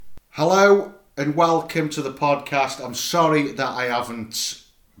Hello and welcome to the podcast. I'm sorry that I haven't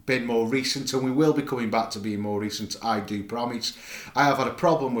been more recent, and we will be coming back to being more recent, I do promise. I have had a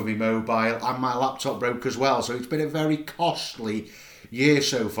problem with my mobile and my laptop broke as well, so it's been a very costly year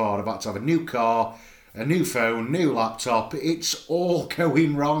so far. I've had to have a new car, a new phone, new laptop. It's all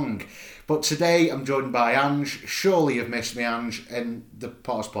going wrong. But today I'm joined by Ange. Surely you've missed me, Ange, in the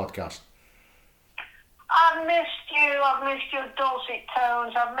Potters podcast. I've missed you, I've missed your dulcet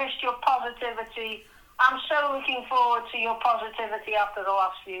tones, I've missed your positivity. I'm so looking forward to your positivity after the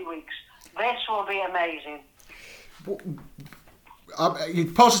last few weeks. This will be amazing.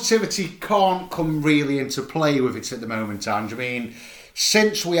 Positivity can't come really into play with it at the moment, Ange. I mean,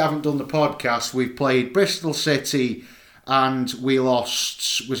 since we haven't done the podcast, we've played Bristol City and we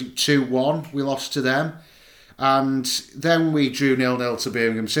lost, was it 2-1? We lost to them. And then we drew 0-0 to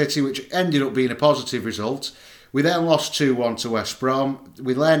Birmingham City, which ended up being a positive result. We then lost 2-1 to West Brom.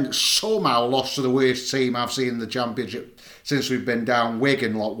 We then somehow lost to the worst team I've seen in the Championship since we've been down,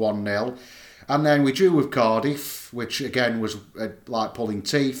 Wigan, like 1-0. And then we drew with Cardiff, which again was like pulling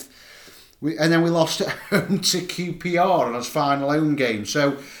teeth. And then we lost at home to QPR in our final home game.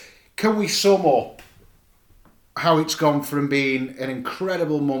 So can we sum up how it's gone from being an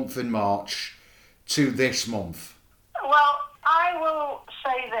incredible month in March to this month? Well, I will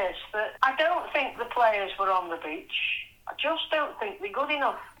say this, that I don't think the players were on the beach. I just don't think they're good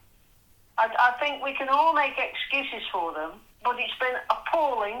enough. I think we can all make excuses for them, but it's been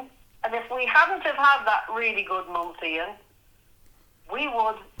appalling. And if we hadn't have had that really good month, Ian, we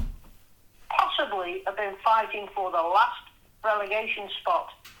would possibly have been fighting for the last relegation spot.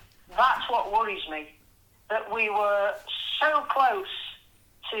 That's what worries me, that we were so close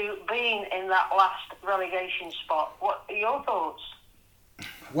to being in that last relegation spot. What are your thoughts?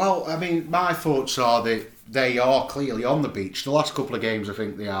 Well, I mean, my thoughts are that they are clearly on the beach. The last couple of games, I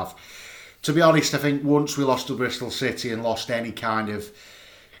think they have. To be honest, I think once we lost to Bristol City and lost any kind of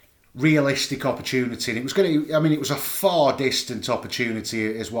realistic opportunity, and it was a far distant opportunity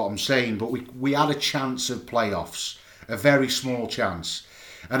is what I'm saying, but we had a chance of playoffs, a very small chance.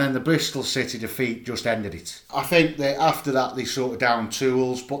 And then the Bristol City defeat just ended it. I think that after that they sort of down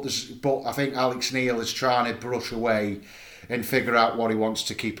tools, but I think Alex Neil is trying to brush away and figure out what he wants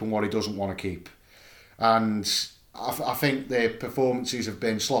to keep and what he doesn't want to keep. And I think their performances have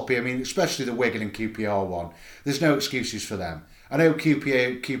been sloppy. I mean, especially the Wigan and QPR one. There's no excuses for them. I know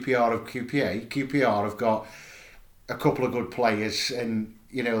QPR have got a couple of good players, and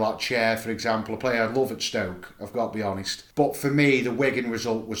like Chair, for example, a player I love at Stoke, I've got to be honest. But for me, the Wigan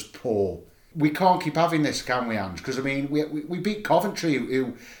result was poor. We can't keep having this, can we, Ange? Because, I mean, we beat Coventry,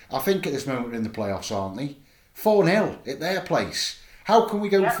 who I think at this moment are in the playoffs, aren't they? 4-0 at their place. How can we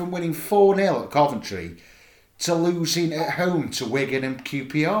go from winning 4-0 at Coventry to losing at home to Wigan and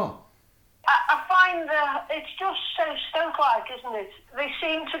QPR? I find it's just so Stoke-like, isn't it? They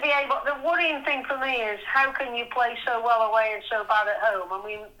seem to be able... The worrying thing for me is how can you play so well away and so bad at home? I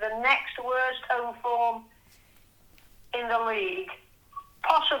mean, the next worst home form in the league,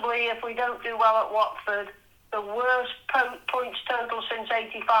 possibly if we don't do well at Watford, the worst points total since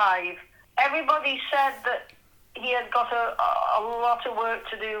 85. Everybody said that he had got a lot of work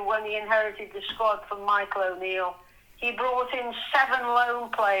to do when he inherited the squad from Michael O'Neill. He brought in 7 loan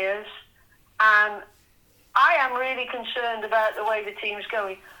players, and I am really concerned about the way the team's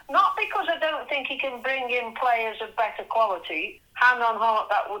going. Not because I don't think he can bring in players of better quality. Hand on heart,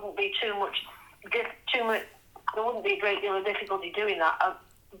 that wouldn't be too much. There wouldn't be a great deal of difficulty doing that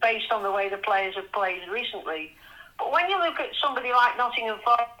based on the way the players have played recently. But when you look at somebody like Nottingham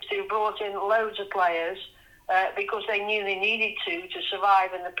Forest, who brought in loads of players because they knew they needed to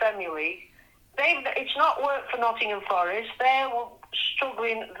survive in the Premier League, it's not worked for Nottingham Forest. They're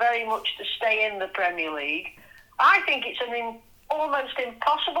struggling very much to stay in the Premier League. I think it's an almost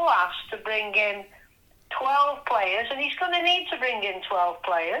impossible ask to bring in 12 players, and he's going to need to bring in 12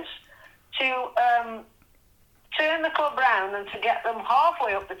 players to turn the club round and to get them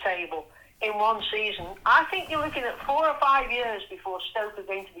halfway up the table in one season. I think you're looking at 4 or 5 years before Stoke are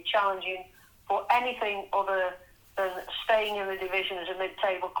going to be challenging for anything other than staying in the division as a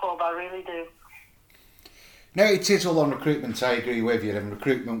mid-table club. I really do. No, it is all on recruitment, I agree with you, and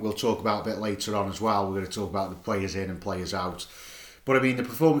recruitment we'll talk about a bit later on as well. We're going to talk about the players in and players out. But I mean, the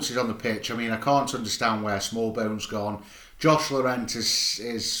performances on the pitch, I mean, I can't understand where Smallbone's gone. Josh Laurent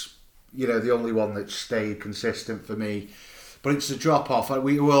is the only one that's stayed consistent for me. But it's a drop-off.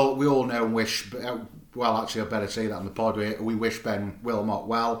 We all know and wish... Well, actually, I better say that on the pod. We wish Ben Wilmot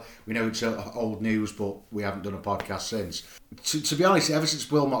well. We know it's old news, but we haven't done a podcast since. To be honest, ever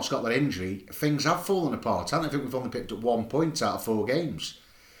since Wilmot's got that injury, things have fallen apart. I think we've only picked up 1 point out of 4 games.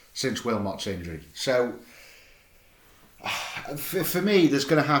 since Wilmot's injury. So, for me, there's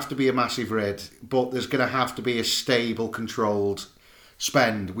going to have to be a massive rid, but there's going to have to be a stable, controlled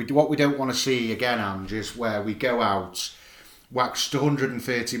spend. What we don't want to see again, Ange, is where we go out, waxed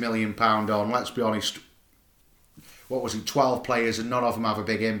 £130 million on, let's be honest, 12 players, and none of them have a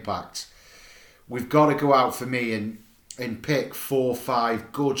big impact. We've got to go out, for me, and pick 4 or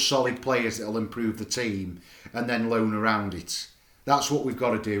 5 good, solid players that will improve the team and then loan around it. That's what we've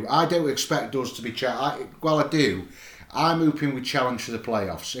got to do. I don't expect us to be... I do. I'm hoping we challenge for the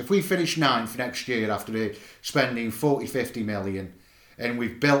playoffs. If we finish 9th next year after spending 40-50 million and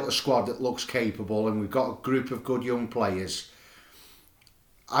we've built a squad that looks capable and we've got a group of good young players,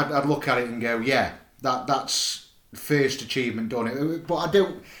 I'd look at it and go, yeah, that's first achievement done. But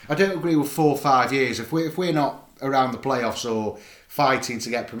I don't agree with 4 or 5 years. If we're not around the playoffs or fighting to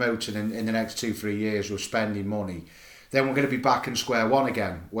get promoted in the next 2-3 years, we're spending money, then we're going to be back in square one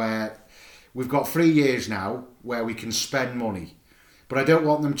again, where we've got 3 years now where we can spend money. But I don't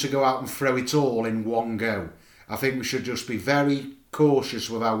want them to go out and throw it all in one go. I think we should just be very cautious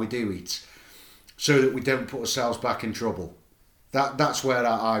with how we do it so that we don't put ourselves back in trouble. That's where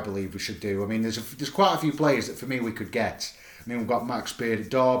I believe we should do. I mean, there's quite a few players that for me we could get. I mean, we've got Max Beard at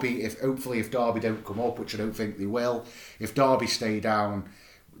Derby. Hopefully if Derby don't come up, which I don't think they will, if Derby stay down,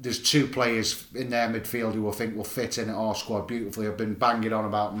 there's 2 players in their midfield who I think will fit in at our squad beautifully. I've been banging on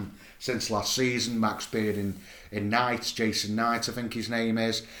about them since last season. Max Beard in Knight, Jason Knight, I think his name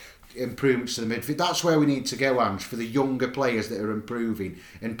is. Improvements to the midfield. That's where we need to go, Ange, for the younger players that are improving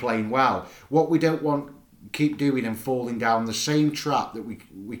and playing well. What we don't want keep doing and falling down the same trap that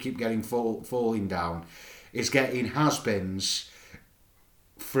we keep getting falling down is getting has-beens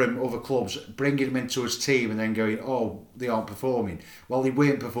from other clubs, bringing them into his team and then going, oh, they aren't performing. Well, they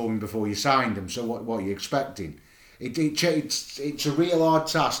weren't performing before you signed them, so what are you expecting? It's a real hard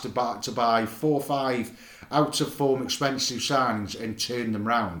task to buy 4 or 5 out-of-form expensive signings and turn them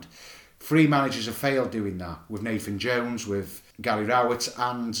round. 3 managers have failed doing that, with Nathan Jones, with Gary Rowett,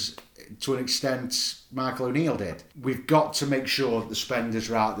 and to an extent Michael O'Neill did. We've got to make sure that the spend is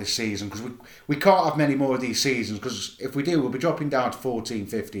right this season, because we can't have many more of these seasons, because if we do, we'll be dropping down to 14,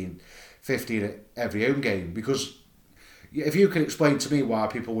 15 at every home game. Because if you can explain to me why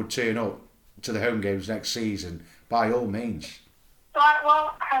people would turn up to the home games next season, by all means. Right,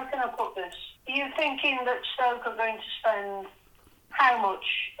 well, how can I put this? Are you thinking that Stoke are going to spend how much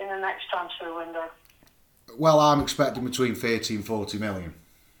in the next transfer window? Well, I'm expecting between 30 and 40 million.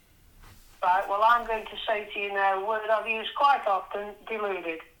 Right, well, I'm going to say to you now a word I've used quite often,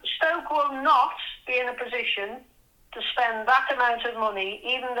 deluded. Stoke will not be in a position to spend that amount of money,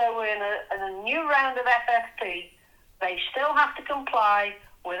 even though we're in a new round of FFP. They still have to comply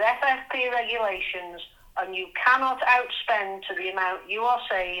with FFP regulations, and you cannot outspend to the amount you are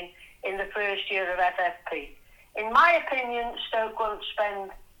saying in the first year of FFP. In my opinion, Stoke won't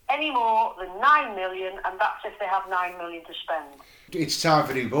spend any more than 9 million, and that's if they have 9 million to spend. It's time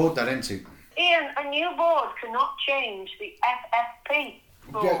for a new board, then, isn't it? Ian, a new board cannot change the FFP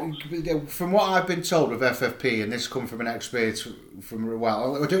rules. From what I've been told of FFP, and this come from an expert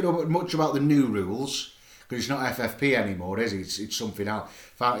I don't know much about the new rules, because it's not FFP anymore, is it? It's something else.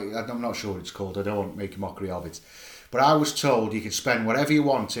 I'm not sure what it's called. I don't want to make a mockery of it. But I was told you can spend whatever you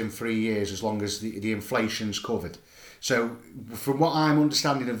want in 3 years as long as the inflation's covered. So, from what I'm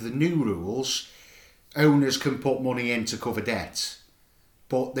understanding of the new rules, owners can put money in to cover debt,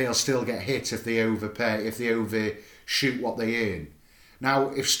 but they'll still get hit if they overpay, if they overshoot what they earn. Now,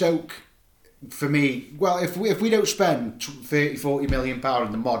 if Stoke, for me, well, if we don't spend 30-40 million pound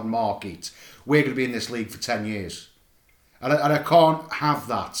in the modern market, we're going to be in this league for 10 years. And I can't have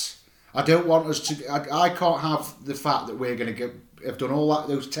that. I don't want us to... I can't have the fact that we're going to have done all that,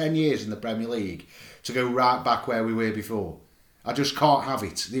 those 10 years in the Premier League, to go right back where we were before. I just can't have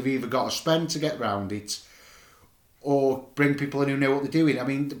it. They've either got to spend to get round it, or bring people in who know what they're doing. I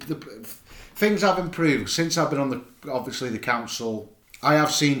mean, things have improved since I've been on the council. I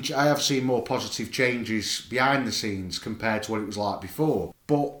have seen more positive changes behind the scenes compared to what it was like before.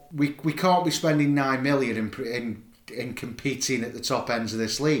 But we can't be spending 9 million in competing at the top ends of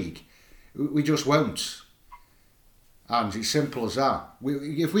this league. We just won't. And it's simple as that.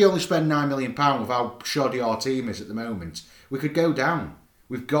 If we only spend £9 million with how shoddy our team is at the moment, we could go down.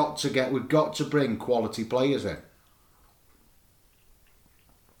 We've got to bring quality players in.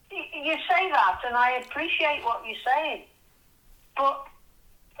 You say that, and I appreciate what you're saying, but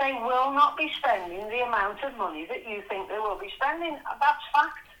they will not be spending the amount of money that you think they will be spending. That's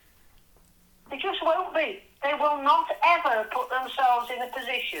fact. They just won't be. They will not ever put themselves in a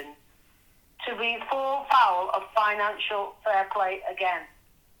position to be fall foul of financial fair play again.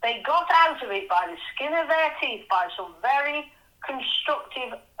 They got out of it by the skin of their teeth, by some very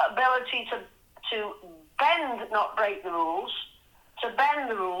constructive ability to bend, not break the rules, to bend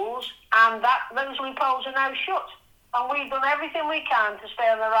the rules, and those loopholes are now shut. And we've done everything we can to stay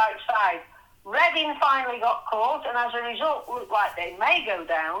on the right side. Reading finally got caught, and as a result, looked like they may go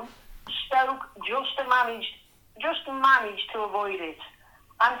down. Stoke just managed to avoid it.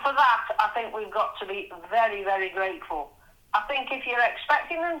 And for that, I think we've got to be very, very grateful. I think if you're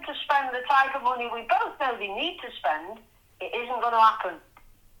expecting them to spend the type of money we both know they need to spend, it isn't going to happen.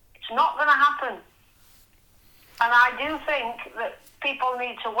 It's not going to happen. And I do think that people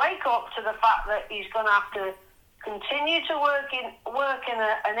need to wake up to the fact that he's going to have to continue to work in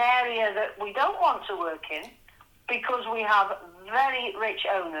an area that we don't want to work in, because we have very rich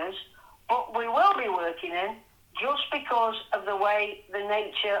owners, but we will be working in just because of the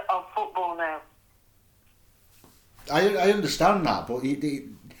nature of football now. I understand that, but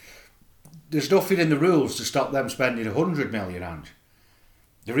there's nothing in the rules to stop them spending 100 million, and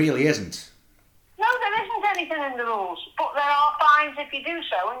there really isn't. No, there isn't anything in the rules, but there are fines if you do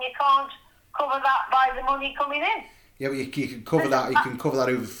so, and you can't cover that by the money coming in. Yeah, but you can cover that. You can cover that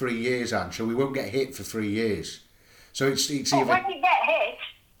over 3 years, and so we won't get hit for 3 years. So it's but even. When you get hit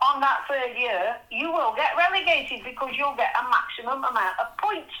on that third year, you will get relegated because you'll get a maximum amount of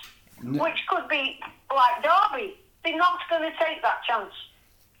points, which could be like Derby. They're not going to take that chance.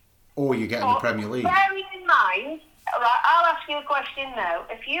 Or you get in the Premier League. Bearing in mind, right, I'll ask you a question now.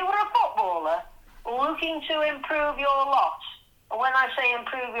 If you were a footballer looking to improve your lot, and when I say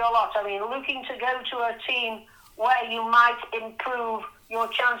improve your lot, I mean looking to go to a team where you might improve your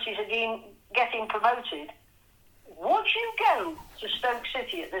chances of getting promoted, would you go to Stoke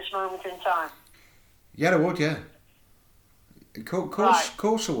City at this moment in time? Yeah, I would, yeah. Of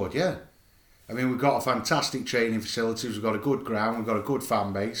course I would, yeah. I mean, we've got a fantastic training facilities, we've got a good ground, we've got a good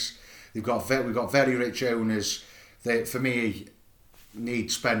fan base, we've got very rich owners that, for me, need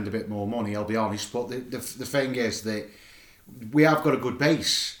to spend a bit more money, I'll be honest, but the thing is that we have got a good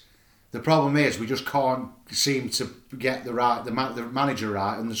base. The problem is we just can't seem to get the manager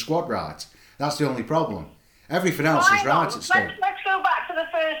right and the squad right. That's the only problem. Everything else is right at Stoke. Let's go back to the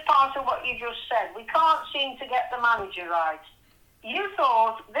first part of what you just said. We can't seem to get the manager right. You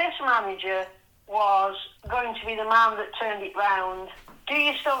thought this manager was going to be the man that turned it round. Do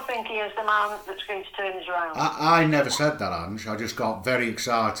you still think he is the man that's going to turn us round? I never said that, Ange. I just got very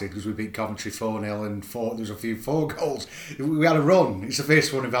excited because we beat Coventry 4-0 and there was a few 4 goals. We had a run. It's the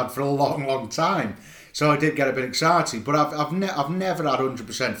first one we've had for a long, long time. So I did get a bit excited. But I've never had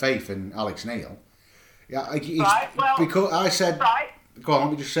 100% faith in Alex Neil. Yeah, because I said... Right. Go on,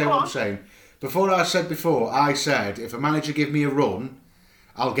 let me just say what I'm saying. I said if a manager give me a run,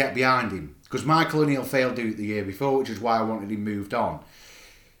 I'll get behind him. Because Michael O'Neill failed to do it the year before, which is why I wanted him moved on.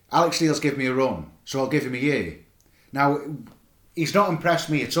 Alex Neil's given me a run, so I'll give him a year. Now, he's not impressed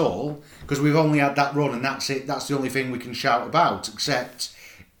me at all, because we've only had that run and that's it. That's the only thing we can shout about,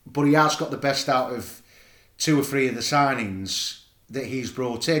 but he has got the best out of 2 or 3 of the signings that he's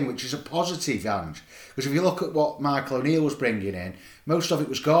brought in, which is a positive, Ange. Because if you look at what Michael O'Neill was bringing in, most of it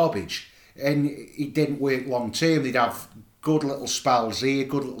was garbage. And it didn't work long term. They'd have good little spells here,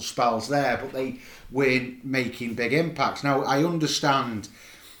 good little spells there, but they weren't making big impacts. Now, I understand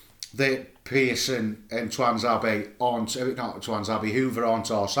that Pearson and Hoover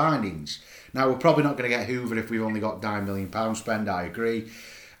aren't our signings. Now, we're probably not going to get Hoover if we've only got £9 million spend, I agree.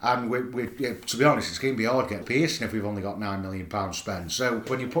 And to be honest, it's going to be hard to get Pearson if we've only got £9 million spend. So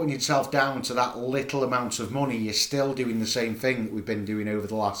when you're putting yourself down to that little amount of money, you're still doing the same thing that we've been doing over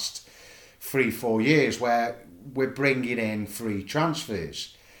the last 3-4 years, where we're bringing in free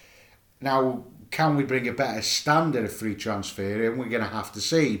transfers. Now, can we bring a better standard of free transfer? And we're going to have to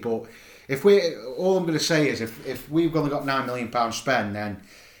see. But all I'm going to say is, if we've only got £9 million spend, then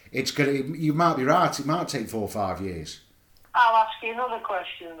you might be right. It might take 4 or 5 years. I'll ask you another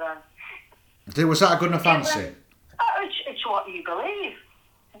question then. Was that a good enough answer? It's what you believe.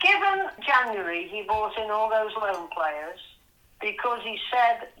 Given January, he bought in all those loan players because he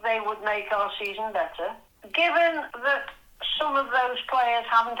said they would make our season better. Given that some of those players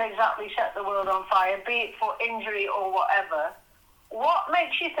haven't exactly set the world on fire, be it for injury or whatever, what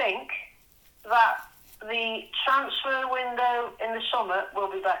makes you think that the transfer window in the summer will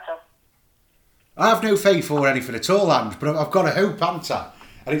be better? I have no faith or anything at all, Ange, but I've got a hope, haven't I?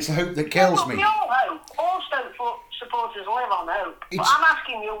 And it's the hope that kills me. We all hope. All Stoke supporters live on hope. But I'm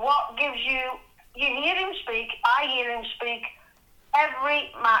asking you, what gives you... You hear him speak, I hear him speak,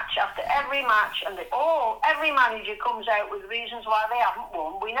 every match after every match, and every manager comes out with reasons why they haven't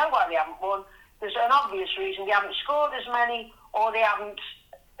won. We know why they haven't won. There's an obvious reason. They haven't scored as many, or they haven't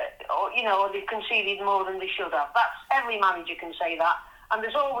or they've conceded more than they should have. That's every manager can say that, and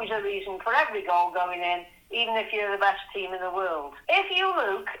there's always a reason for every goal going in, even if you're the best team in the world. If you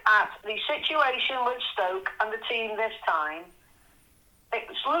look at the situation with Stoke and the team this time,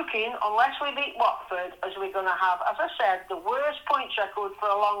 it's looking, unless we beat Watford, as we're going to have, as I said, the worst points record for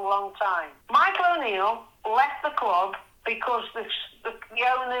a long, long time. Michael O'Neill left the club because the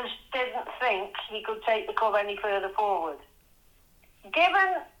owners didn't think he could take the club any further forward.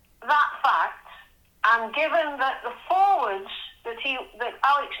 Given that fact, and given that the forwards that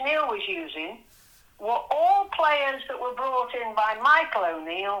Alex Neil was using were all players that were brought in by Michael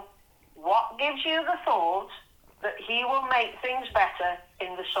O'Neill, what gives you the thought that he will make things better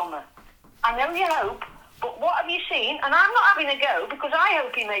in the summer? I know you hope, but what have you seen? And I'm not having a go, because I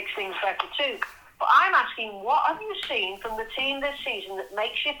hope he makes things better too. But I'm asking, what have you seen from the team this season that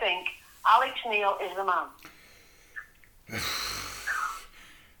makes you think Alex Neil is the man?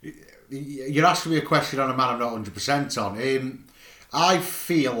 You're asking me a question on a man I'm not 100% on. I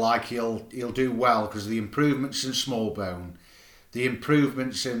feel like he'll do well because of the improvements in Smallbone, the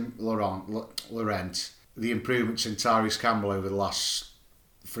improvements in Laurent, the improvements in Tyrese Campbell over the last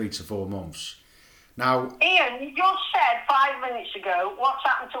 3 to 4 months. Now, Ian, you just said 5 minutes ago, what's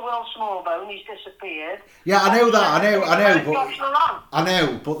happened to Will Smallbone? He's disappeared. Yeah, I know that. I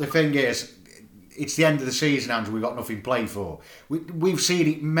know, but the thing is, it's the end of the season, Andrew. We've got nothing to play for. We've seen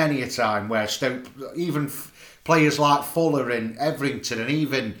it many a time where Stoke, even players like Fuller and Everington, and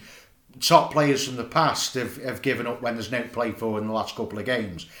even top players from the past have given up when there's no play for in the last couple of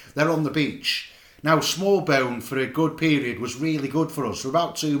games. They're on the beach. Now, Smallbone, for a good period, was really good for us for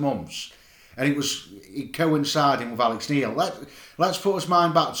about 2 months. And it coinciding with Alex Neil. Let's put his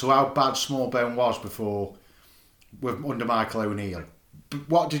mind back to how bad Smallbone was before, under Michael O'Neill.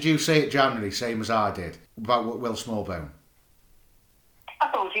 What did you say at January, same as I did, about Will Smallbone? I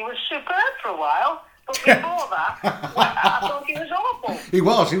thought he was superb for a while, but before that, I thought he was awful.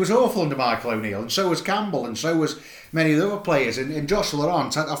 He was awful under Michael O'Neill, and so was Campbell, and so was many of the other players. And Josh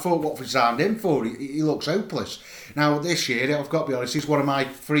Laurent, I thought what we signed him for, he looks hopeless. Now, this year, I've got to be honest, he's one of my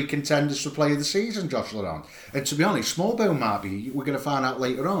 3 contenders for player of the season, Josh Laurent. And to be honest, Smallbone might be, we're going to find out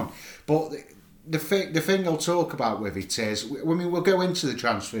later on. But the thing I'll talk about with it is, we'll go into the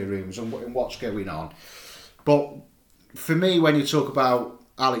transfer rooms and what's going on. But for me, when you talk about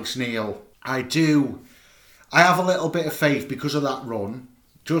Alex Neil, I have a little bit of faith because of that run.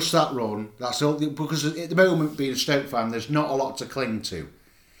 Just that run. That's all, because at the moment, being a Stoke fan, there's not a lot to cling to.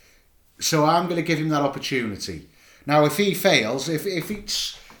 So I'm going to give him that opportunity. Now, if he fails, if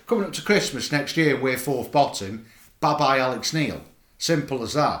it's coming up to Christmas next year and we're 4th bottom, bye-bye Alex Neil. Simple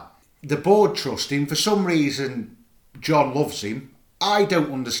as that. The board trust him. For some reason, John loves him. I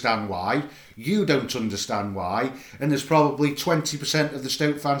don't understand why. You don't understand why. And there's probably 20% of the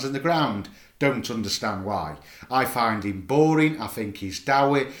Stoke fans in the ground don't understand why. I find him boring. I think he's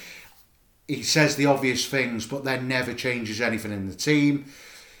dour. He says the obvious things, but then never changes anything in the team.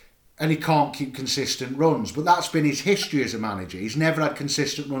 And he can't keep consistent runs. But that's been his history as a manager. He's never had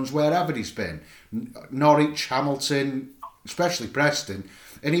consistent runs wherever he's been. Norwich, Hamilton, especially Preston,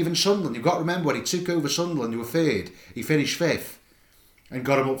 and even Sunderland. You've got to remember, when he took over Sunderland, who were 3rd, he finished 5th and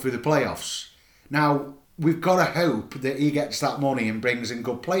got him up through the playoffs. Now, we've got to hope that he gets that money and brings in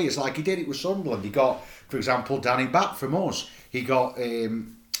good players like he did it with Sunderland. He got, for example, Danny Batt from us. He got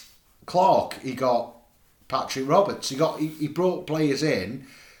Clark. He got Patrick Roberts. He brought players in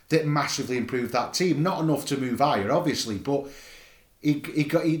that massively improved that team. Not enough to move higher, obviously, but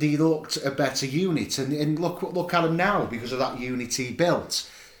he looked a better unit. And look at him now because of that unit he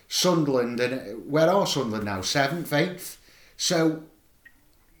built. Sunderland, and where are Sunderland now? 7th, 8th? So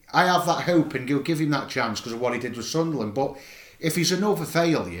I have that hope and give him that chance because of what he did with Sunderland. But if he's another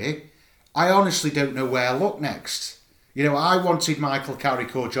failure, I honestly don't know where to look next. You know, I wanted Michael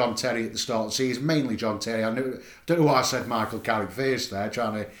Carrick or John Terry at the start of the season, mainly John Terry. I don't know why I said Michael Carrick first there,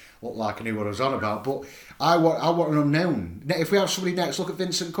 trying to look like I knew what I was on about. But I want an unknown. If we have somebody next, look at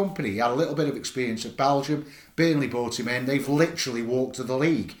Vincent Kompany. He had a little bit of experience at Belgium. Burnley brought him in. They've literally walked to the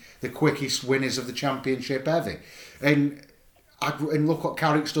league, the quickest winners of the Championship ever. And look what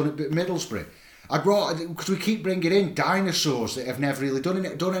Carrick's done at Middlesbrough. Because we keep bringing in dinosaurs that have never really done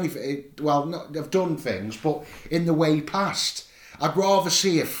anything. Well, have done things, but in the way past. I'd rather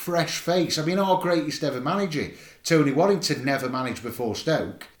see a fresh face. I mean, our greatest ever manager, Tony Warrington, never managed before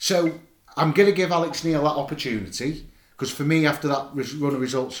Stoke. So I'm going to give Alex Neil that opportunity, because for me, after that run of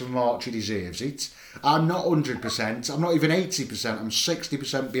results from March, he deserves it. I'm not 100%. I'm not even 80%. I'm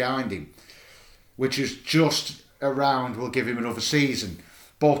 60% behind him, which is just around. We'll give him another season,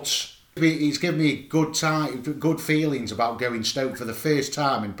 but He's given me good feelings about going Stoke for the first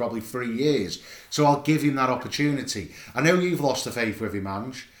time in probably 3 years. So I'll give him that opportunity. I know you've lost the faith with him,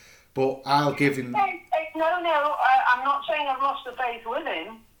 Ange, but I'll give him. No, I'm not saying I've lost the faith with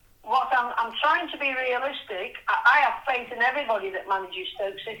him. What I'm trying to be realistic. I have faith in everybody that manages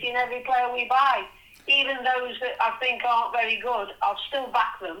Stoke City and every player we buy. Even those that I think aren't very good, I'll still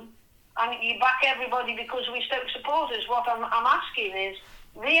back them. And you back everybody because we're Stoke supporters. What I'm asking is,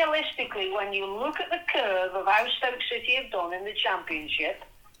 realistically, when you look at the curve of how Stoke City have done in the Championship,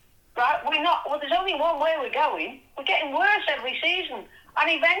 right, there's only one way we're going. We're getting worse every season. And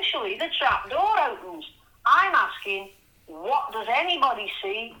eventually the trap door opens. I'm asking, what does anybody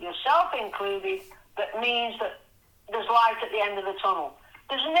see, yourself included, that means that there's light at the end of the tunnel?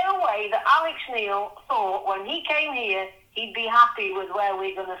 There's no way that Alex Neil thought when he came here he'd be happy with where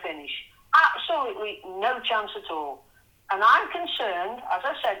we're going to finish. Absolutely no chance at all. And I'm concerned, as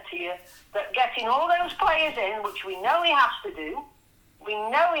I said to you, that getting all those players in, which we know he has to do, we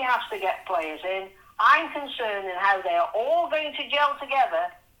know he has to get players in, I'm concerned in how they are all going to gel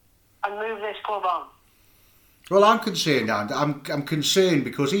together and move this club on. Well, I'm concerned, and I'm concerned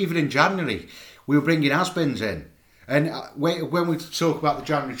because even in January we were bringing has-beens in. And when we talk about the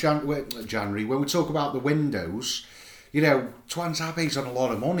January, when we talk about the windows, you know, Twanzabe's on a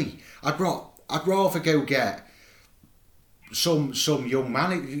lot of money. I'd rather go get some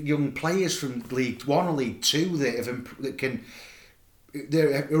young players from League One or League Two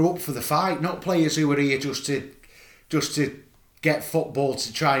they're up for the fight, not players who are here just to get football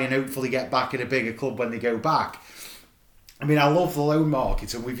to try and hopefully get back in a bigger club when they go back. I mean, I love the loan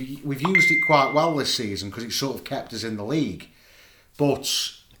market, and we've used it quite well this season because it sort of kept us in the league. But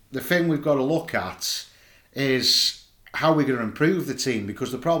the thing we've got to look at is how we're going to improve the team,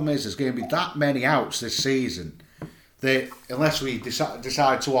 because the problem is there's going to be that many outs this season that unless we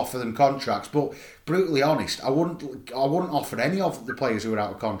decide to offer them contracts. But brutally honest, I wouldn't offer any of the players who are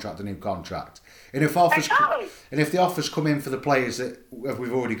out of contract a new contract. And if the offers come in for the players that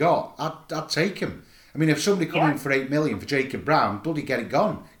we've already got, I'd take them. I mean, if somebody come in for 8 million for Jacob Brown, bloody get him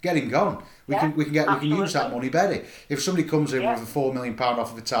gone. We can use that money better. If somebody comes in with a £4 million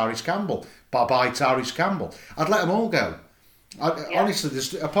offer for Tyrese Campbell, bye Tyrese Campbell. I'd let them all go.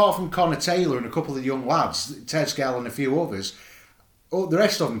 Honestly, apart from Connor Taylor and a couple of the young lads, Ted Gell and a few others, the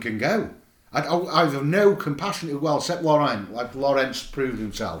rest of them can go. I have no compassion. Well, except Laurent. Like Laurent's proved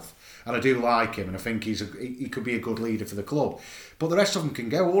himself. And I do like him, and I think he could be a good leader for the club. But the rest of them can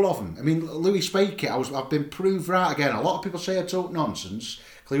go, all of them. I mean, Louis Spakey, I've been proved right again. A lot of people say I talk nonsense,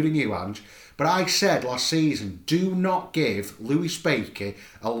 including you, Ange. But I said last season, do not give Louis Spakey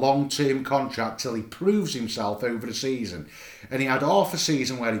a long-term contract till he proves himself over the season. And he had half a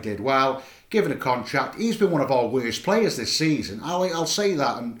season where he did well, given a contract. He's been one of our worst players this season. I'll say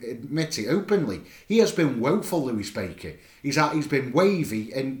that and admit it openly. He has been woeful, Louis Spakey. He's been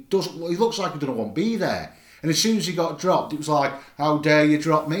wavy and he looks like he doesn't want to be there. And as soon as he got dropped, it was like, how dare you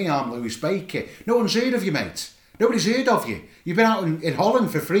drop me? I'm Louis Spakey. No one's heard of you, mate. Nobody's heard of you. You've been out in Holland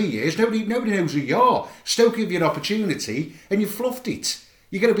for 3 years. Nobody knows who you are. Stoke give you an opportunity and you fluffed it.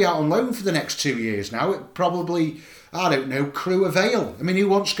 You're going to be out on loan for the next 2 years now. It probably, I don't know, Crewe or Vale. I mean, who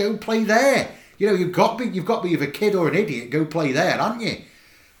wants to go play there? You know, you've got to be either a kid or an idiot. Go play there, haven't you?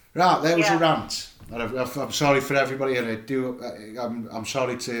 Right, there was a rant. I'm sorry for everybody, and I'm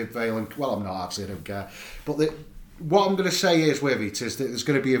sorry to Vale, and well, I'm not actually. I don't care. But what I'm going to say is with it is that there's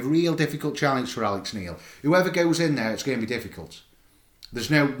going to be a real difficult challenge for Alex Neil. Whoever goes in there, it's going to be difficult. There's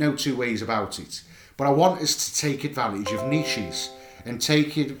no two ways about it. But I want us to take advantage of niches and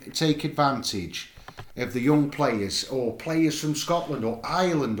take advantage of the young players, or players from Scotland or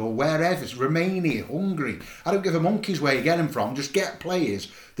Ireland or wherever, Romania, Hungary. I don't give a monkey's where you get them from. Just get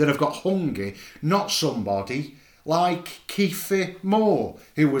players that have got hunger, not somebody like Kiefer Moore,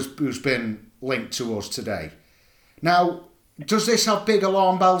 who's been linked to us today. Now, does this have big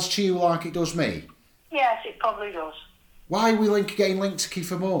alarm bells to you like it does me? Yes, it probably does. Why are we getting linked to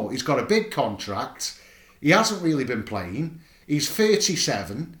Kiefer Moore? He's got a big contract. He hasn't really been playing. He's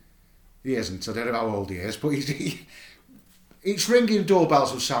 37. He isn't. I don't know how old he is, but it's ringing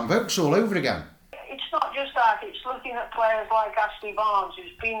doorbells with Sam Vokes all over again. It's not just that. It's looking at players like Ashley Barnes,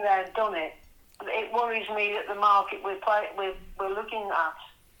 who's been there and done it. It worries me that the market we're looking at.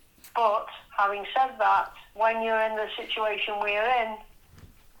 But having said that, when you're in the situation we're in,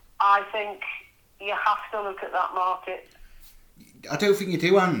 I think you have to look at that market. I don't think you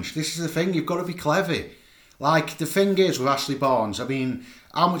do, Ange. This is the thing. You've got to be clever. Like, the thing is with Ashley Barnes, I mean,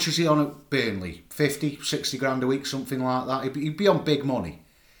 how much is he on at Burnley? 50, 60 grand a week, something like that. He'd be on big money.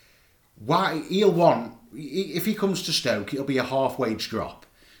 Why? If he comes to Stoke, it'll be a half-wage drop.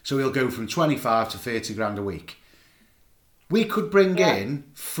 So he'll go from 25 to 30 grand a week. We could bring in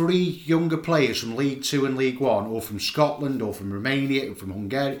 3 younger players from League 2 and League 1, or from Scotland, or from Romania, or from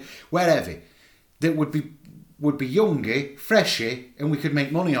Hungary, wherever, that would be younger, fresher, and we could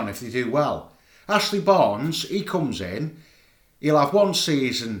make money on if they do well. Ashley Barnes, he comes in, he'll have one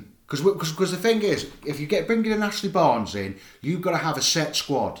season, because the thing is, if you get bringing an Ashley Barnes in, you've got to have a set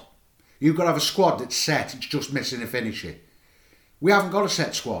squad. You've got to have a squad that's set, it's just missing a finisher. We haven't got a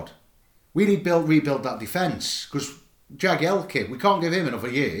set squad. We need to rebuild that defence, because Jagielka, we can't give him another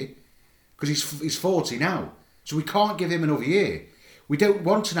year because he's 40 now. So we can't give him another year. We don't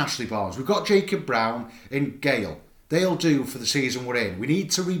want an Ashley Barnes. We've got Jacob Brown and Gale. They'll do for the season we're in. We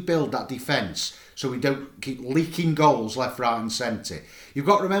need to rebuild that defence so we don't keep leaking goals left, right and centre. You've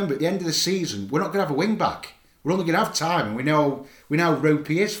got to remember, at the end of the season, we're not going to have a wing back. We're only going to have time, and we know how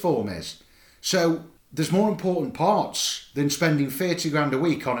ropey his form is. So there's more important parts than spending 30 grand a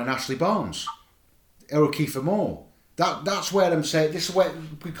week on an Ashley Barnes or a Kiefer Moore. That's where I'm saying, this is where,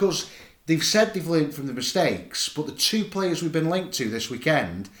 because they've said they've learned from the mistakes, but the 2 players we've been linked to this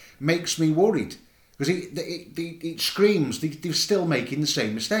weekend makes me worried. Because it screams they're still making the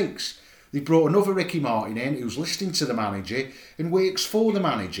same mistakes. They brought another Ricky Martin in who's listening to the manager and works for the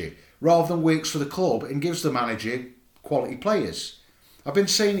manager rather than works for the club and gives the manager quality players. I've been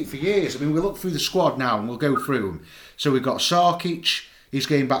saying it for years. I mean, we look through the squad now and we'll go through them. So we've got Sarkic, he's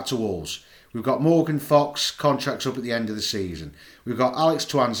going back to Wolves. We've got Morgan Fox, contracts up at the end of the season. We've got Alex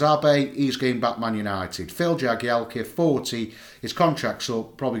Tuanzebe, he's going back Man United. Phil Jagielka, 40, his contract's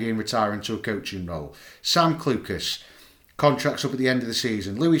up, probably going to retire into a coaching role. Sam Clucas, contract's up at the end of the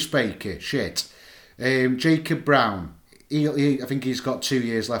season. Lewis Baker, shit. Jacob Brown, I think he's got 2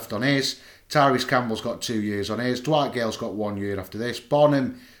 years left on his. Tyrese Campbell's got 2 years on his. Dwight Gale's got 1 year after this.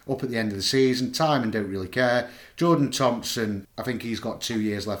 Bonham, up at the end of the season. Timon don't really care. Jordan Thompson, I think he's got 2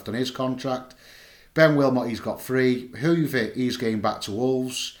 years left on his contract. Ben Wilmot, he's got 3. Hoover, he's going back to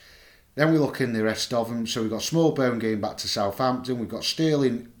Wolves. Then we look in the rest of them. So we've got Smallbone going back to Southampton. We've got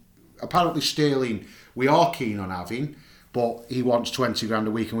Sterling. Apparently Sterling we are keen on having, but he wants 20 grand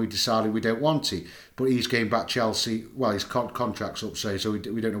a week and we decided we don't want it. But he's going back Chelsea. Well, his contract's up, so we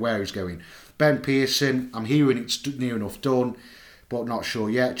don't know where he's going. Ben Pearson, I'm hearing it's near enough done, but not sure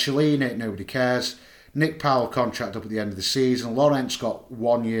yet. Chelina, nobody cares. Nick Powell, contract up at the end of the season. Lawrence got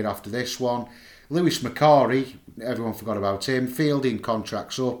 1 year after this one. Lewis Macari, everyone forgot about him. Fielding,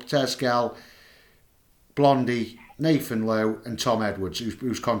 contracts up. Tezgel, Blondie, Nathan Lowe and Tom Edwards,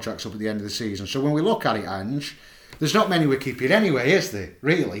 whose contract's up at the end of the season. So when we look at it, Ange, there's not many we're keeping anyway, is there,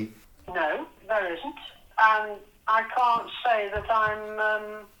 really? No, there isn't. And I can't say that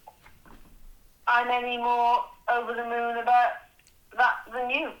I'm any more over the moon about that than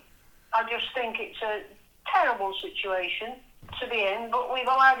you. I just think it's a terrible situation to be in, but we've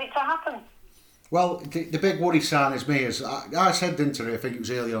allowed it to happen. Well, the big worry sign is me is, I said to her, I think it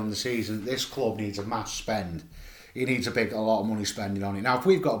was earlier on in the season, this club needs a mass spend. It needs a lot of money spending on it. Now, if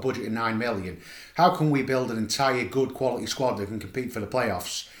we've got a budget of 9 million, how can we build an entire good quality squad that can compete for the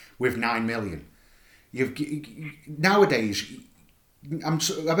playoffs with 9 million? Nowadays,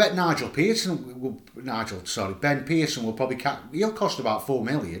 I bet Ben Pearson will probably he'll cost about 4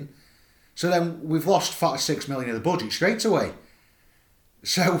 million. So then we've lost 6 million of the budget straight away.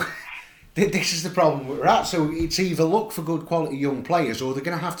 So this is the problem we're at. So it's either look for good quality young players or they're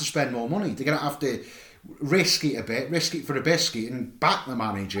going to have to spend more money. They're going to have to risk it a bit, risk it for a biscuit and back the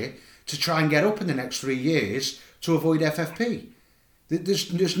manager to try and get up in the next 3 years to avoid FFP.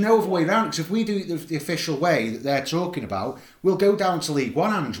 There's no other way around, because if we do it the official way that they're talking about, we'll go down to League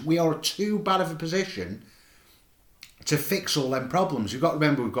One, and we are too bad of a position to fix all them problems. You've got to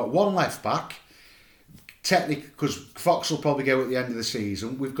remember, we've got one left back, technically, because Fox will probably go at the end of the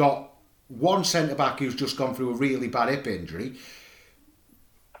season. We've got one centre back who's just gone through a really bad hip injury.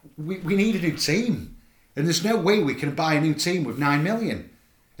 We need a new team, and there's no way we can buy a new team with 9 million.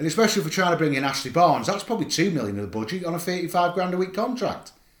 And especially if we're trying to bring in Ashley Barnes, that's probably 2 million of the budget on a 35 grand a week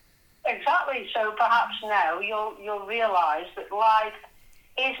contract. Exactly. So perhaps now you'll realise that life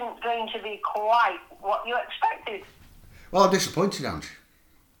isn't going to be quite what you expected. Well, I'm disappointed, Ange.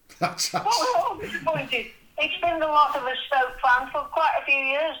 That's... Well, we're all disappointed. It's been the lot of a Stoke fan for quite a few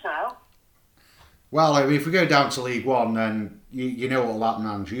years now. Well, I mean, if we go down to League One, then you know what'll happen,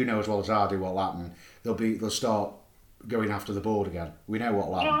 Ange. You know as well as I do what'll happen. They'll start going after the board again. We know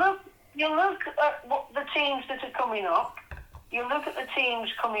what'll happen. You look at the teams that are coming up, you look at the teams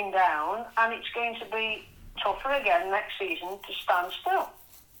coming down, and it's going to be tougher again next season to stand still.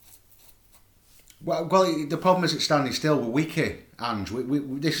 Well, the problem is it's standing still. We're weaker, Ange.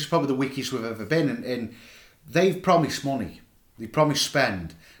 This is probably the weakest we've ever been, and they've promised money. They promise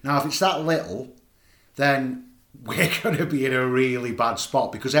spend. Now, if it's that little, then we're going to be in a really bad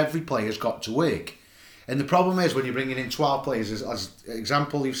spot because every player's got to work. And the problem is when you're bringing in 12 players, as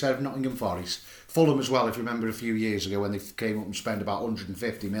example you said of Nottingham Forest, Fulham as well, if you remember a few years ago when they came up and spent about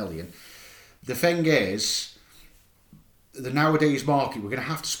 150 million. The thing is, the nowadays market, we're going to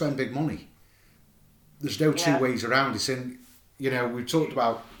have to spend big money. There's no two ways around it. And, we've talked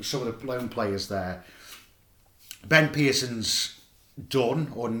about some of the loan players there. Ben Pearson's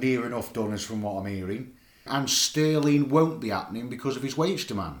done, or near enough done, as from what I'm hearing. And Sterling won't be happening because of his wage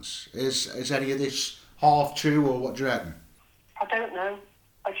demands. Is any of this half true, or what do you reckon? I don't know.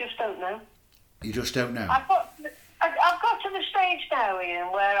 I just don't know. You just don't know? I've got to the stage now,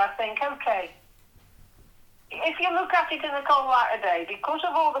 Ian, where I think, okay, if you look at it in the cold light of day, because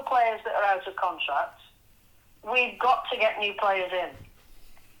of all the players that are out of contract, we've got to get new players in.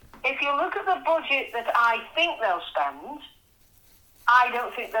 If you look at the budget that I think they'll spend, I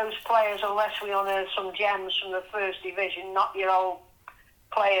don't think those players, unless we unearth some gems from the first division, not your old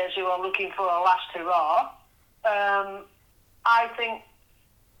players who are looking for a last hurrah, I think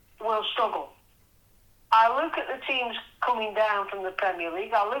will struggle. I look at the teams coming down from the Premier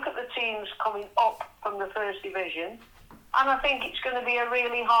League, I look at the teams coming up from the first division, and I think it's going to be a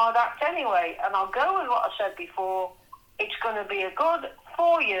really hard act anyway. And I'll go with what I said before, it's going to be a good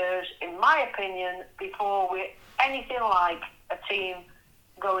 4 years, in my opinion, before we're anything like a team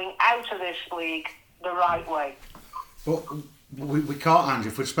going out of this league the right way. But we can't,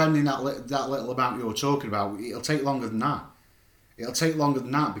 Andrew. If we're spending that little amount you're talking about, it'll take longer than that. It'll take longer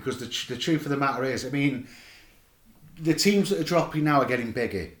than that because the truth of the matter is, I mean, the teams that are dropping now are getting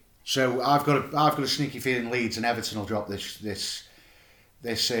bigger. So I've got a sneaky feeling Leeds and Everton will drop this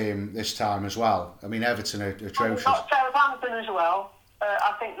time as well. I mean, Everton are atrocious. We've got Southampton as well.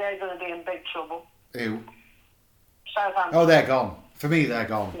 I think they're going to be in big trouble. Who? Southampton. Oh, they're gone. For me, they're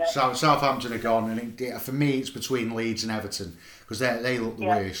gone. Yeah. Southampton are gone, and for me, it's between Leeds and Everton because they look the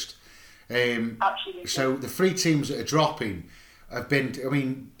worst. Absolutely. So the three teams that are dropping have been. I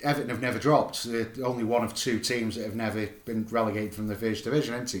mean, Everton have never dropped. They're only one of two teams that have never been relegated from the first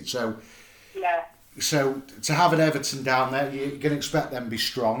division, isn't it? So. Yeah. So to have an Everton down there, you're going to expect them to be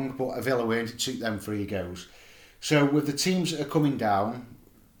strong, but a Villa win, it took them 3 goes. So with the teams that are coming down,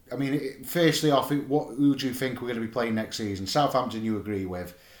 I mean, firstly off, who do you think we're going to be playing next season? Southampton you agree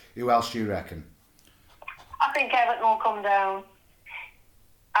with. Who else do you reckon? I think Everton will come down,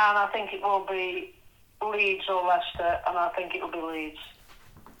 and I think it will be Leeds or Leicester, and I think it will be Leeds.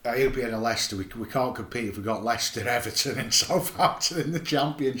 He'll be in a Leicester. We can't compete if we've got Leicester, Everton and Southampton in the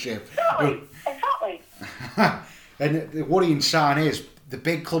Championship. Exactly. And the worrying sign is the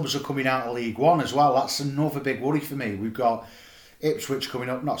big clubs are coming out of League One as well. That's another big worry for me. We've got Ipswich coming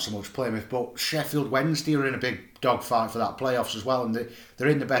up, not so much Plymouth, but Sheffield Wednesday are in a big dogfight for that playoffs as well, and they're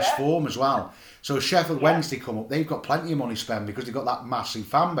in the best form as well. So Sheffield Wednesday come up, they've got plenty of money to spend because they've got that massive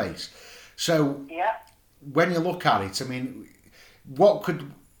fan base. So when you look at it, I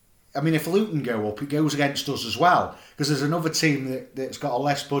mean, if Luton go up, it goes against us as well because there's another team that's got a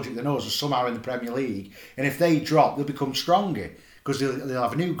less budget than us, somehow in the Premier League, and if they drop, they'll become stronger because they'll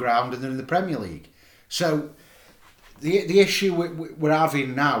have a new ground and they're in the Premier League. So the issue we're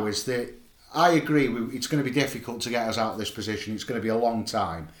having now is that I agree it's going to be difficult to get us out of this position. It's going to be a long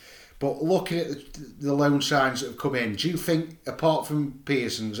time. But looking at the loan signs that have come in, do you think, apart from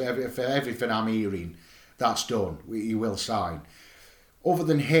Pearson's, for everything I'm hearing, that's done, he will sign? Other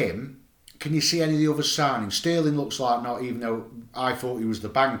than him, can you see any of the other signings? Sterling looks like not, even though I thought he was the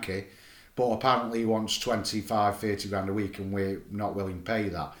banker, but apparently he wants 25, 30 grand a week and we're not willing to pay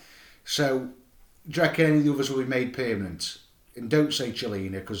that. So, do you reckon any of the others will be made permanent? And don't say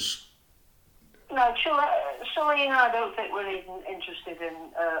Chelina, because... No, Chelina, I don't think we're even interested in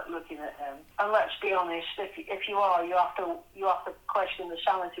looking at him. And let's be honest, if you are, you have to question the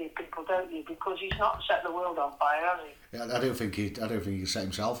sanity of people, don't you? Because he's not set the world on fire, has he? Yeah, I don't think he set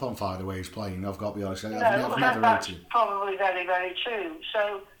himself on fire the way he's playing. I've got to be honest. No, I've never that's rated him. probably very, very true.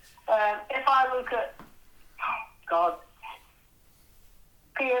 So if I look at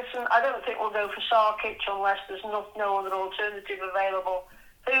Pearson, I don't think we'll go for Sarkic unless there's no other alternative available.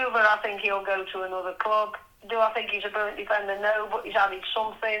 Hoover, I think he'll go to another club. Do I think he's a brilliant defender? No, but he's added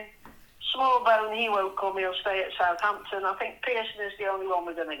something. Smallbone, he won't come. He'll stay at Southampton. I think Pearson is the only one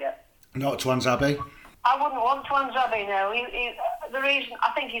we're going to get. Not Tuanzebe? I wouldn't want Tuanzebe, no. The reason,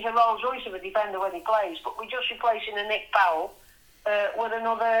 I think he's a Rolls Royce of a defender when he plays, but we're just replacing a Nick Powell with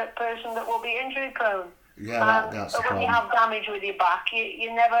another person that will be injury prone. Yeah, that's the when problem. you have damage with your back,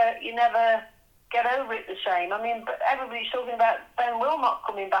 you never get over it the same. I mean, but everybody's talking about Ben Wilmot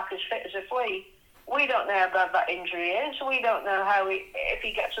coming back as fit as a flea. We don't know how bad that injury is. We don't know if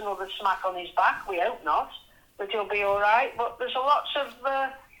he gets another smack on his back. We hope not, that he'll be all right. But there's lots of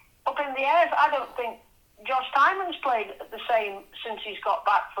up in the air. I don't think Josh Tymon's played the same since he's got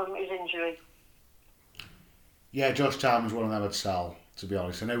back from his injury. Yeah, Josh Tymon's one of them I'd sell, to be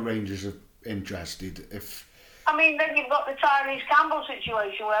honest. I know Rangers are interested. I mean, then you've got the Tyrese Campbell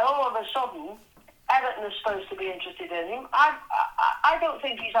situation where all of a sudden Everton is supposed to be interested in him. I don't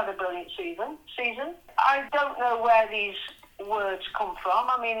think he's had a brilliant season. I don't know where these words come from.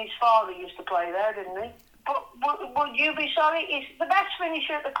 I mean, his father used to play there, didn't he? But would you be sorry? He's the best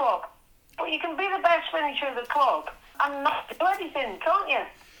finisher at the club. But you can be the best finisher at the club and not do anything, can't you?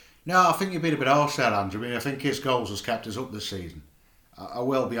 No, I think you've been a bit harsh there, Andrew. I mean, I think his goals has kept us up this season. I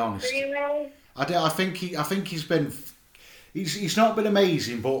will be honest. Do you know? I think he's been. He's not been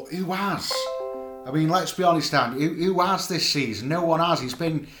amazing, but who has? I mean, let's be honest, Andy. Who has this season? No one has. He's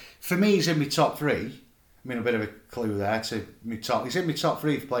been, for me, he's in my top three. I mean, a bit of a clue there to my top. He's in my top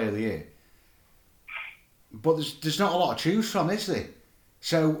three for Player of the Year. But there's not a lot to choose from, is there?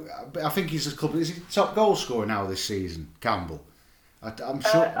 So I think he's the club. Is he top goal scorer now this season, Campbell? I'm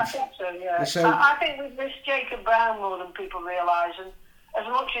sure. I think so. Yeah. So, I think we've missed Jacob Brown more than people realise, and as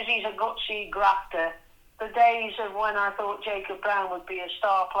much as he's a gutsy grafter, the days of when I thought Jacob Brown would be a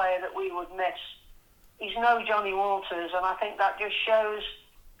star player that we would miss. He's no Johnny Walters, and I think that just shows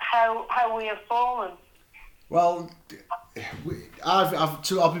how we have fallen. Well,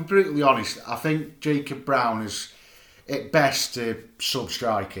 I'll be brutally honest. I think Jacob Brown is at best a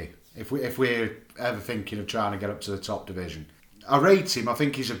sub-striker. If we're ever thinking of trying to get up to the top division, I rate him. I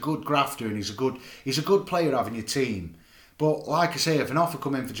think he's a good grafter and he's a good player having your team. But like I say, if an offer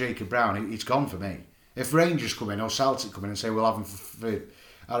come in for Jacob Brown, he's gone for me. If Rangers come in or Celtic come in and say we'll have him for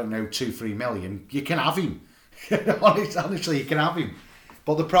I don't know, 2-3 million, you can have him. Honestly, you can have him.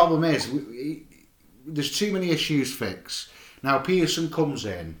 But the problem is, there's too many issues fixed. Now, Pearson comes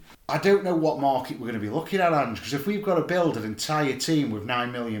in. I don't know what market we're going to be looking at, Andrew, because if we've got to build an entire team with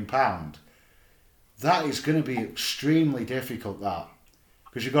 £9 million, that is going to be extremely difficult, that.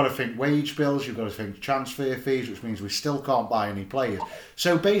 Because you've got to think wage bills, you've got to think transfer fees, which means we still can't buy any players.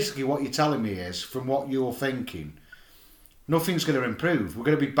 So basically what you're telling me is, from what you're thinking, nothing's going to improve. We're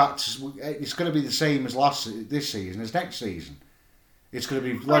going to be back to... It's going to be the same as this season as next season. It's going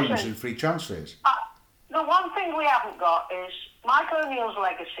to be loans and free transfers. The one thing we haven't got is Michael O'Neill's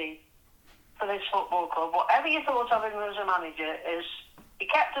legacy for this football club. Whatever you thought of him as a manager, is he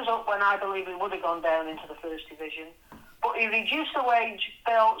kept us up when I believe we would have gone down into the first division. But he reduced the wage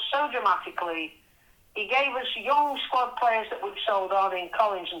bill so dramatically. He gave us young squad players that we've sold on in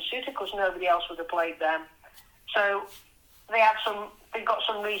Collins and Suter because nobody else would have played them. So they got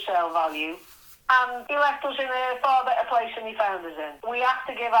some resale value. And he left us in a far better place than he found us in. We have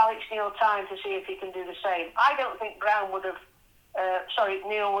to give Alex Neil time to see if he can do the same. I don't think Neil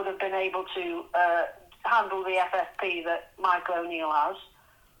would have been able to handle the FFP that Michael O'Neill has.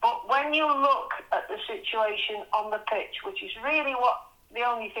 But when you look at the situation on the pitch, which is really the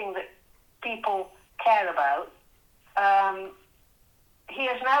only thing that people care about, he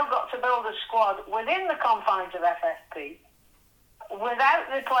has now got to build a squad within the confines of FFP, without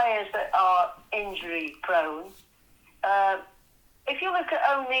the players that are injury prone. If you look at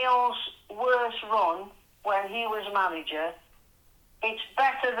O'Neill's worst run when he was manager, it's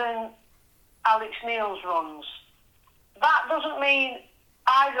better than Alex Neil's runs. That doesn't mean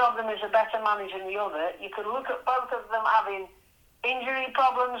either of them is a better manager than the other. You could look at both of them having injury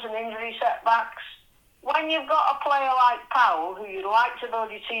problems and injury setbacks. When you've got a player like Powell, who you'd like to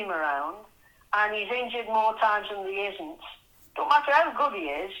build your team around, and he's injured more times than he isn't, don't matter how good he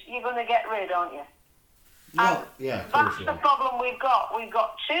is, you're going to get rid, aren't you? Yeah, that's the problem we've got. We've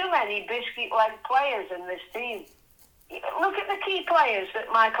got too many biscuit-leg players in this team. Look at the key players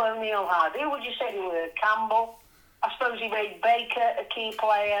that Michael O'Neill had. Who would you say they were? Campbell. I suppose he made Baker a key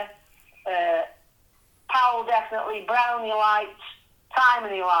player. Powell definitely. Brown he liked.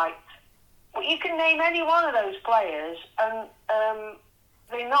 Timon he liked. But you can name any one of those players and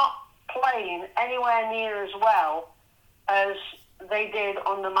they're not playing anywhere near as well as they did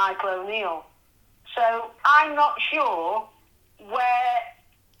under Michael O'Neill. So I'm not sure where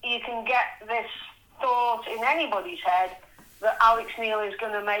you can get this thought in anybody's head that Alex Neil is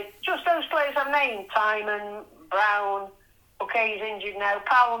going to make just those players I've named, Timon, Brown, okay, he's injured now.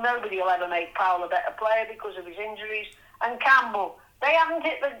 Powell, nobody will ever make Powell a better player because of his injuries. And Campbell, they haven't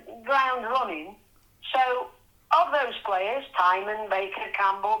hit the ground running. So, of those players, Timon, Baker,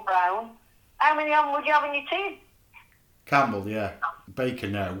 Campbell, Brown, how many of them would you have in your team? Campbell, yeah. Baker,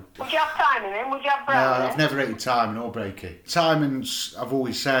 no. Would you have Timon in? Would you have No, Brown in? I've never rated Timon or Baker. Timon's, I've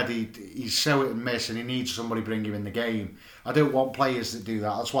always said, he's so hit and miss, and he needs somebody bring him in the game. I don't want players that do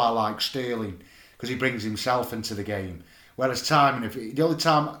that. That's why I like Sterling, because he brings himself into the game. Whereas Timon, the only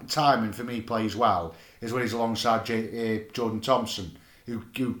time Timon for me plays well is when he's alongside Jordan Thompson,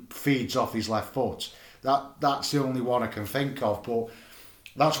 who feeds off his left foot. That's the only one I can think of. But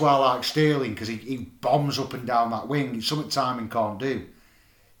that's why I like Sterling, because he bombs up and down that wing. It's something Timon can't do.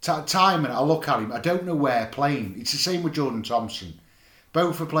 Timon, I look at him, I don't know where playing. It's the same with Jordan Thompson.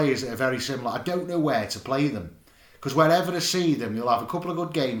 Both are players that are very similar. I don't know where to play them. Because wherever I see them, you'll have a couple of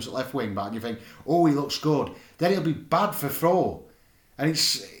good games at left wing back and you think, oh, he looks good. Then he'll be bad for throw. And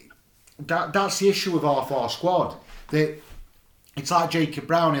that's the issue with half our squad. It's like Jacob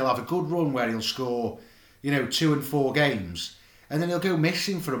Brown, he'll have a good run where he'll score, 2 and 4 games. And then he'll go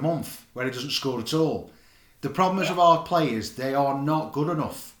missing for a month where he doesn't score at all. The problem is with our players, they are not good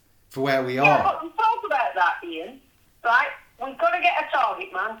enough for where we are. Yeah, but we talk about that, Ian, right? We've got to get a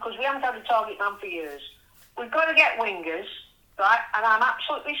target man, because we haven't had a target man for years. We've got to get wingers, right? And I'm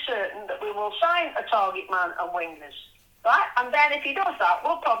absolutely certain that we will sign a target man and wingers, right? And then if he does that,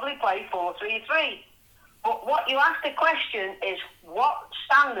 we'll probably play 4-3-3. But what you have to question is what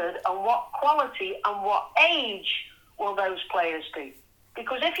standard and what quality and what age will those players be?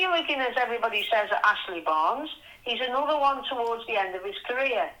 Because if you're looking, as everybody says, at Ashley Barnes, he's another one towards the end of his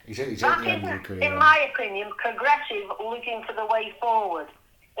career. He's at That the end of isn't, his career. in my opinion, progressive looking for the way forward.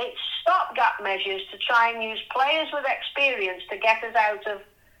 It's stopgap measures to try and use players with experience to get us out of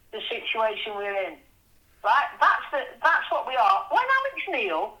the situation we're in. Right? That's what we are. When Alex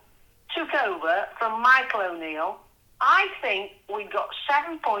Neil took over from Michael O'Neill, I think we got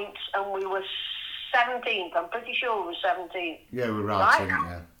 7 points and we were 17th. I'm pretty sure we were 17th. Yeah, we're right, right?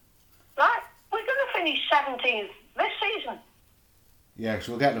 yeah. Right? We're going to finish 17th this season. Yeah, because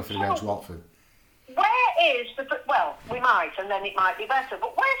we'll get nothing against Watford. Where is well, we might, and then it might be better,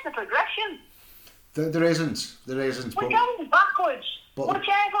 but where's the progression? There isn't. We're going backwards.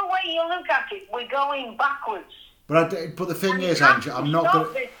 Whichever way you look at it, we're going backwards. But the thing is, Ange, I'm not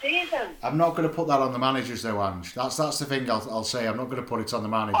going to put that on the managers, though, Ange. That's the thing I'll say. I'm not going to put it on the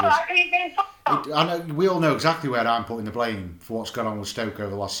managers. All right, are you being I know, we all know exactly where I'm putting the blame for what's gone on with Stoke over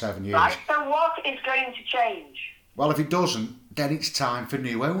the last 7 years. Right, so what is going to change? Well, if it doesn't, then it's time for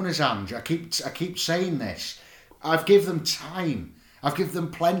new owners, Ange. I keep saying this. I've given them time. I've given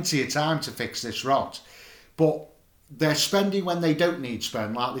them plenty of time to fix this rot. But they're spending when they don't need to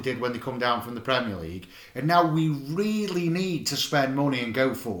spend, like they did when they come down from the Premier League. And now we really need to spend money and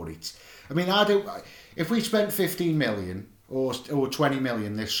go for it. I mean, if we spent 15 million or 20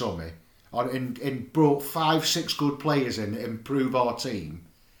 million this summer and brought 5-6 good players in to improve our team,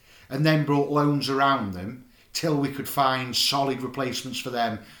 and then brought loans around them till we could find solid replacements for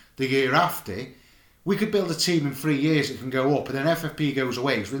them the year after, we could build a team in 3 years that can go up, and then FFP goes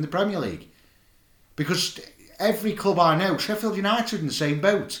away because we're in the Premier League. Because every club I know, Sheffield United in the same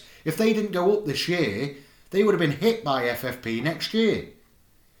boat. If they didn't go up this year, they would have been hit by FFP next year.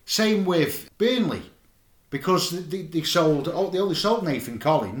 Same with Burnley, because they only sold Nathan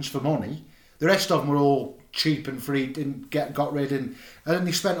Collins for money. The rest of them were all cheap and free and got rid, and then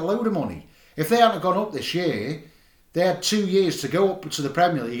they spent a load of money. If they hadn't gone up this year, they had 2 years to go up to the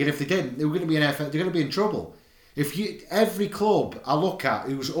Premier League, and if they didn't, they were going to be they're going to be in trouble. Every club I look at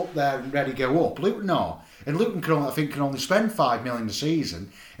who's up there and ready to go up, Luton are, and Luton can only spend 5 million a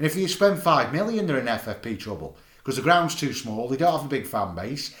season, and if you spend 5 million, they're in FFP trouble because the ground's too small. They don't have a big fan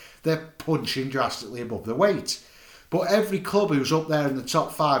base. They're punching drastically above their weight. But every club who's up there in the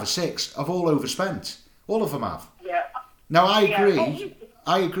top 5 or 6 have all overspent. All of them have. Yeah. Now I agree.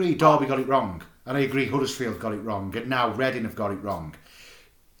 I agree. Derby got it wrong, and I agree Huddersfield got it wrong, and now Reading have got it wrong.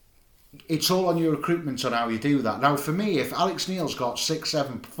 It's all on your recruitment on how you do that. Now, for me, if Alex Neil's got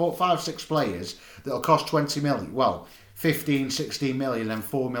 5, 6 players that'll cost 20 million, well, 15, 16 million and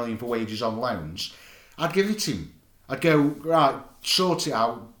 4 million for wages on loans, I'd give it to him. I'd go, right, sort it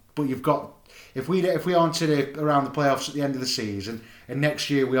out, but you've got, if we aren't around the playoffs at the end of the season, and next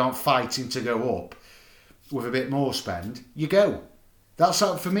year we aren't fighting to go up with a bit more spend, you go. That's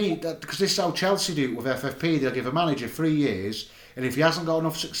how, for me, because this is how Chelsea do it with FFP. They'll give a manager 3 years, and if he hasn't got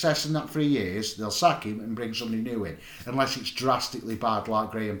enough success in that 3 years, they'll sack him and bring somebody new in, unless it's drastically bad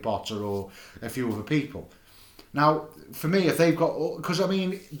like Graham Potter or a few other people. Now, for me, if they've got... Because, I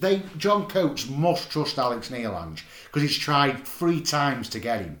mean, John Coates must trust Alex Neil, Ange, because he's tried 3 times to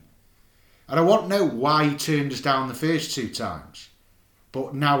get him. And I want to know why he turned us down the first 2 times.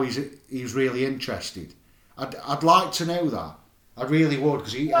 But now he's really interested. I'd like to know that. I really would,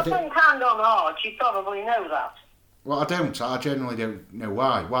 because he... I think hand on heart, you probably know that. Well, I don't. I genuinely don't know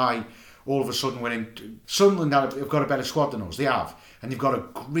why. Why all of a sudden winning? Sunderland have got a better squad than us. They have, and they've got a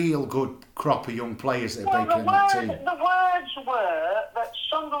real good crop of young players that are breaking in that team. The words were that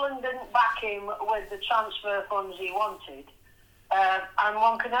Sunderland didn't back him with the transfer funds he wanted, and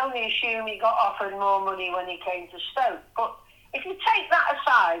one can only assume he got offered more money when he came to Stoke. But if you take that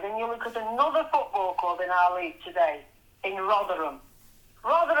aside and you look at another football club in our league today, in Rotherham,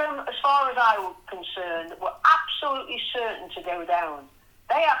 as far as I was concerned, were absolutely certain to go down.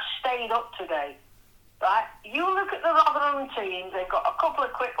 They have stayed up today, right? You look at the Rotherham team; they've got a couple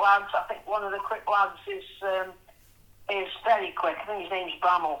of quick lads. I think one of the quick lads is very quick. I think his name's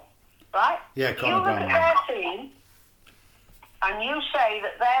Bramall, right? Yeah, Conor Bramall. You look at their team, and you say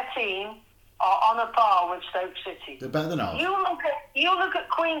that their team are on a par with Stoke City. They're better than us. You look at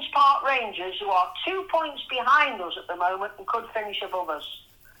Queen's Park Rangers, who are 2 points behind us at the moment and could finish above us.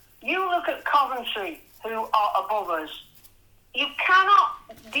 You look at Coventry, who are above us. You cannot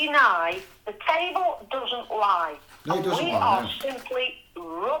deny the table doesn't lie. No, it doesn't we lie, are no. simply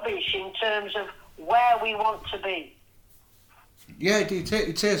rubbish in terms of where we want to be. Yeah, it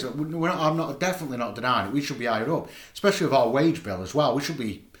is. I'm definitely not denying it. We should be higher up, especially with our wage bill as well. We should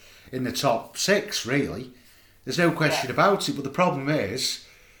be in the top 6, really. There's no question about it. But the problem is,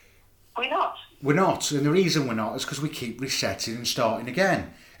 we're not. We're not, and the reason we're not is because we keep resetting and starting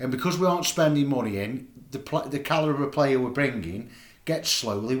again. And because we aren't spending money in, the calibre of player we're bringing gets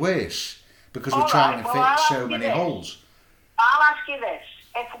slowly worse because we're trying to fix so many holes. I'll ask you this: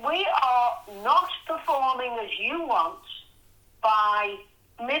 if we are not performing as you want by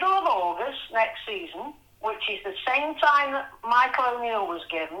middle of August next season, which is the same time that Michael O'Neill was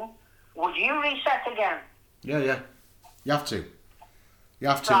given, would you reset again? Yeah. You have to.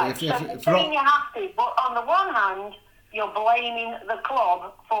 Right. So you're saying you have to, but on the one hand, you're blaming the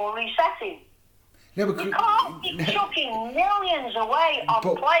club for resetting. Yeah, you can't keep chucking millions away on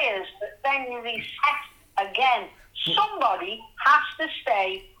players that then you reset again. Somebody has to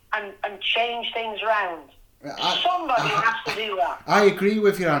stay and change things around. Somebody has to do that. I agree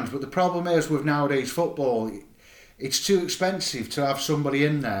with you, Ange, but the problem is with nowadays football, it's too expensive to have somebody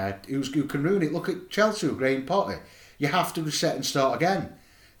in there who can ruin it. Look at Chelsea with Graham Potter. You have to reset and start again.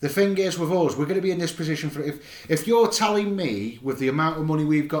 The thing is with us, we're going to be in this position for if you're telling me with the amount of money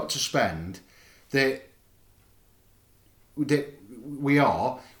we've got to spend that we're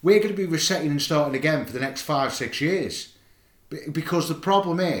going to be resetting and starting again for the next 5-6 years, because the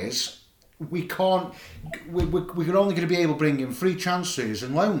problem is we're only going to be able to bring in free transfers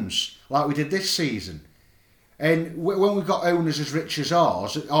and loans like we did this season. And when we've got owners as rich as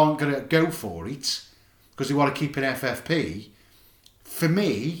ours that aren't going to go for it because they want to keep an FFP, for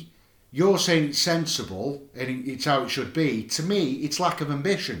me, you're saying it's sensible and it's how it should be. To me, it's lack of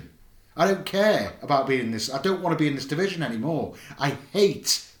ambition. I don't care about being in this. I don't want to be in this division anymore. I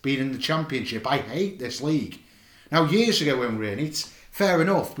hate being in the Championship. I hate this league. Now, years ago when we were in it, fair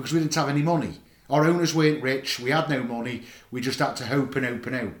enough, because we didn't have any money. Our owners weren't rich. We had no money. We just had to hope and hope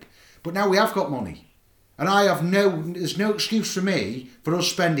and hope. But now we have got money. And there's no excuse for me for us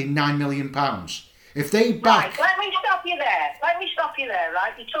spending £9 million. If they back... Right, let me stop you there,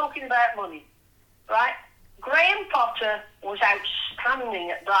 right? You're talking about money, right? Graham Potter was outstanding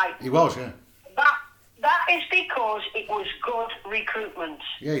at Brighton. He was, yeah. That is because it was good recruitment.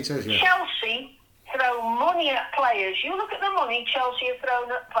 Yeah, it is, yeah. Chelsea throw money at players. You look at the money Chelsea have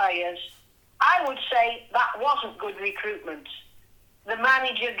thrown at players, I would say that wasn't good recruitment. The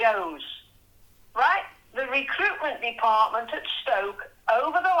manager goes, right? The recruitment department at Stoke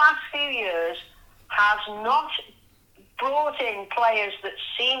over the last few years has not brought in players that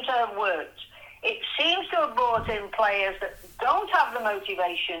seem to have worked. It seems to have brought in players that don't have the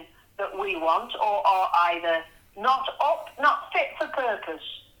motivation that we want, or are either not fit for purpose,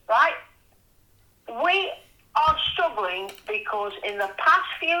 right? We are struggling because in the past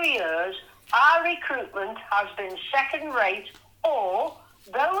few years, our recruitment has been second rate, or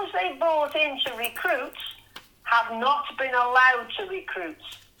those they brought in to recruit have not been allowed to recruit,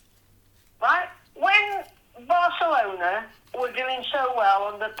 right? When Barcelona were doing so well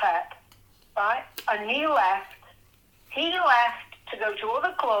under Pep, right, and he left to go to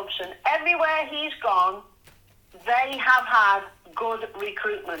other clubs, and everywhere he's gone, they have had good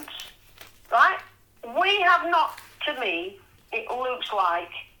recruitment, right? We have not, to me, it looks like,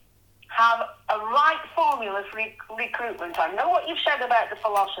 have a right formula for recruitment. I know what you've said about the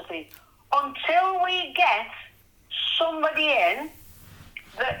philosophy. Until we get somebody in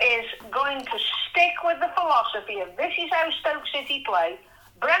that is going to stick with the philosophy of this is how Stoke City play,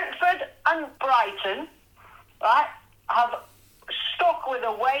 Brentford and Brighton, right, have stuck with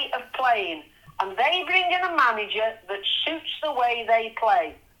a way of playing. and they bring in a manager that suits the way they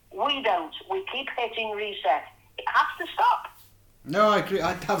play. We don't. We keep hitting reset. It has to stop. No, I agree.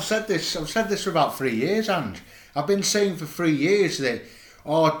 I've said this. I've said this for about 3 years, and I've been saying for 3 years that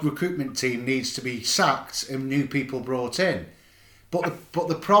our recruitment team needs to be sacked and new people brought in. But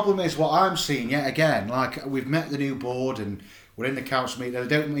the problem is what I'm seeing yet again. Like, we've met the new board and we're in the council meeting. I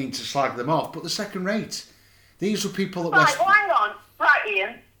don't mean to slag them off, but the second rate. These were people that Right, well, hang on. Right,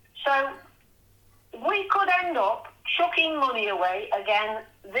 Ian. So we could end up chucking money away again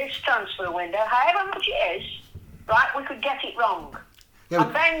this transfer window, however much it is. Right, we could get it wrong. Yeah,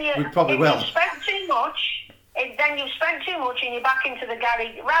 and then we probably will. You've spent too much, then you've spent too much and you're back into the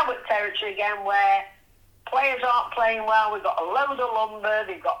Gary Rowett territory again, where players aren't playing well, we've got a load of lumber,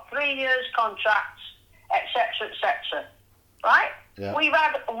 they've got 3 years contracts, etc., etc. Right? Yeah. We've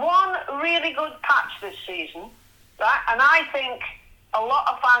had one really good patch this season, right? And I think a lot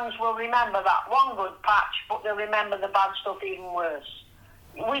of fans will remember that one good patch, but they'll remember the bad stuff even worse.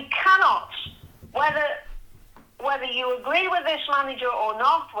 We cannot, whether you agree with this manager or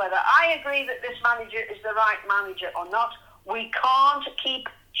not, whether I agree that this manager is the right manager or not, we can't keep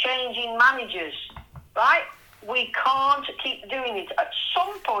changing managers, right? We can't keep doing it. At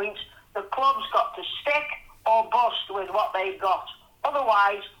some point, the club's got to stick or bust with what they've got.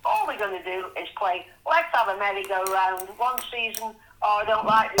 Otherwise, all we're going to do is play, let's have a merry-go-round one season. Oh, I don't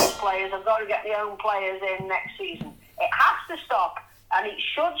like these players, I've got to get my own players in next season. It has to stop, and it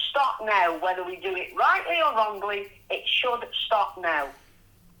should stop now. Whether we do it rightly or wrongly, it should stop now.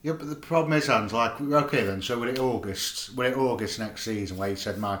 Yeah, but the problem is, Hans, like, okay then, so we're at August next season, where you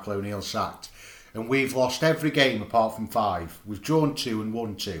said Michael O'Neill sacked, and we've lost every game apart from 5. We've drawn 2 and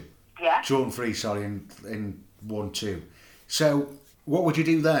won 2. Yeah. Drawn 3, sorry, and won 2. So, what would you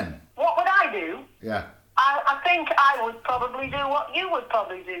do then? What would I do? Yeah. I think I would probably do what you would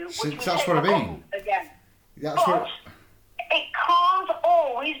probably do. Which That's what I mean. Again. That's but what... it can't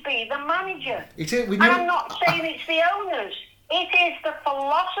always be the manager. It is, and I'm not saying it's the owners. It is the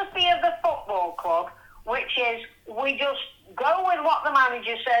philosophy of the football club, which is we just go with what the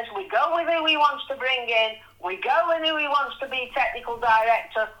manager says, we go with who he wants to bring in, we go with who he wants to be technical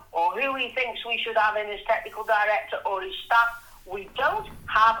director, or who he thinks we should have in as technical director or his staff. We don't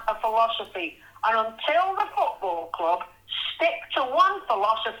have a philosophy. And until the football club stick to one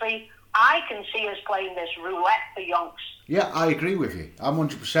philosophy, I can see us playing this roulette for yonks. Yeah, I agree with you. I'm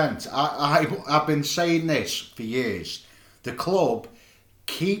 100%. I've been saying this for years. The club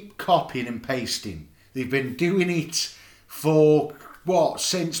keep copying and pasting. They've been doing it for,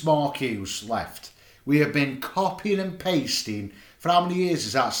 since Mark Hughes left. We have been copying and pasting for how many years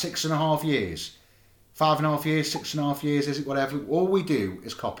is that? 6.5 years? 5.5 years, 6.5 years, is it? Whatever. All we do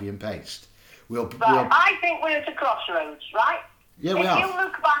is copy and paste. I think we're at a crossroads, right? Yeah, we are. If you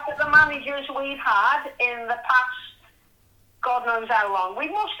look back at the managers we've had in the past, God knows how long, we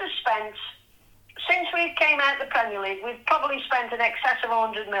must have spent, since we came out of the Premier League, we've probably spent in excess of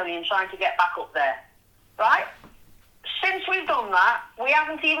 100 million trying to get back up there, right? Since we've done that, we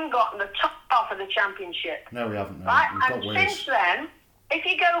haven't even gotten the top half of the Championship. No, we haven't. No. Right? And since then, if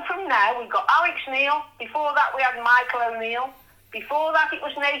you go from now, we've got Alex Neil. Before that, we had Michael O'Neill. Before that, it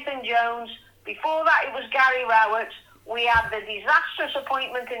was Nathan Jones. Before that, it was Gary Rowett. We had the disastrous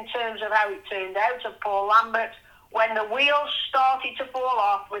appointment in terms of how it turned out of Paul Lambert when the wheels started to fall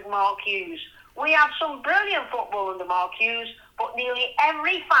off with Mark Hughes. We had some brilliant football under Mark Hughes, but nearly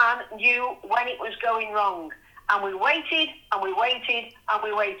every fan knew when it was going wrong. And we waited, and we waited, and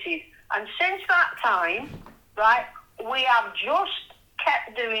we waited. And since that time, right, we have just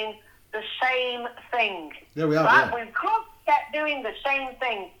kept doing the same thing. Yeah, we have, right? yeah. We've just kept doing the same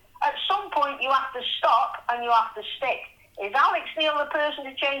thing. At some point, you have to stop and you have to stick. Is Alex Neil the person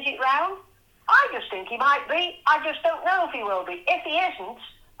to change it round? I just think he might be. I just don't know if he will be. If he isn't,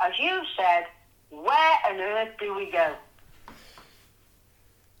 as you said, where on earth do we go?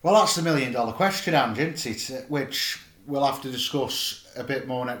 Well, that's the $1 million question, Ange, isn't it? Which we'll have to discuss a bit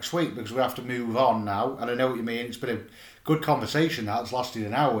more next week because we have to move on now. And I know what you mean. It's been a good conversation now. It's lasted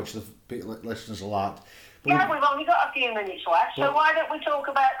an hour, which the listeners will like. Yeah, we've only got a few minutes left, so why don't we talk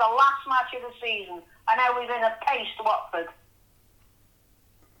about the last match of the season and how we've been a pace to Watford?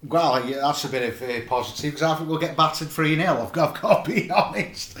 Well, yeah, that's a bit of positive because I think we'll get battered 3-0. I've got to be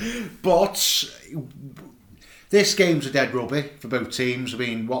honest. But this game's a dead rubby for both teams. I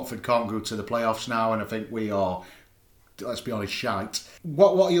mean, Watford can't go to the playoffs now, and I think we are, let's be honest, shite.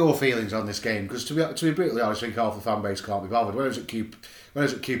 What are your feelings on this game? Because to be brutally honest, I think half the fan base can't be bothered. When I was at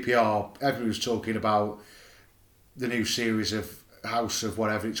QPR, everyone was talking about the new series of House of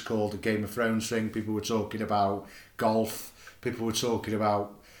whatever it's called, the Game of Thrones thing. People were talking about golf. People were talking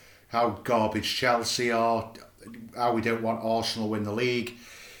about how garbage Chelsea are, how we don't want Arsenal win the league.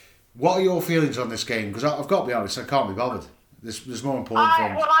 What are your feelings on this game? Because I've got to be honest, I can't be bothered. There's more important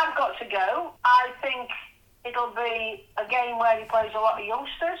things. Well, I've got to go. I think it'll be a game where he plays a lot of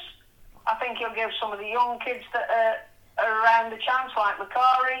youngsters. I think he'll give some of the young kids that are around a chance, like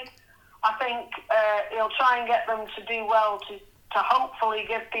Macari. I think he'll try and get them to do well to hopefully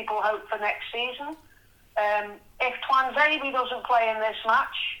give people hope for next season. If Twanzebe doesn't play in this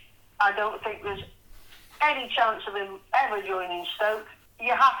match, I don't think there's any chance of him ever joining Stoke.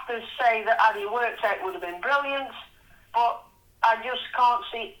 You have to say that had he worked out would have been brilliant, but I just can't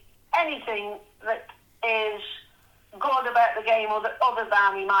see anything that is good about the game other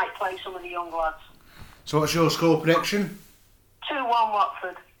than he might play some of the young lads. So what's your score prediction? 2-1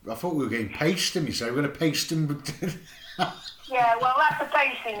 Watford. I thought we were getting paste him, you say. We're going to paste him. Yeah, well, that's the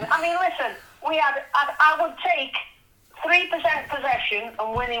pasting. I mean, listen, I would take 3% possession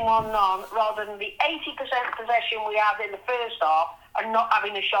and winning 1-0 rather than the 80% possession we had in the first half and not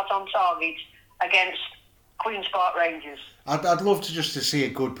having a shot on target against Queen's Park Rangers. I'd love to see a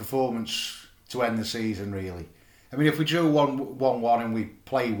good performance to end the season, really. I mean, if we drew 1-1 and we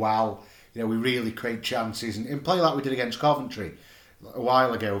play well, we really create chances and play like we did against Coventry a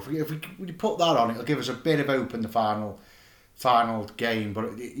while ago. If we put that on, it'll give us a bit of hope in the final game.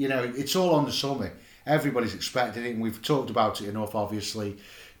 But it's all on the summer. Everybody's expecting it, and we've talked about it enough, obviously.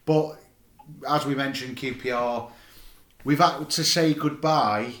 But as we mentioned, QPR, we've had to say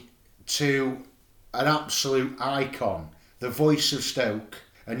goodbye to an absolute icon, the voice of Stoke,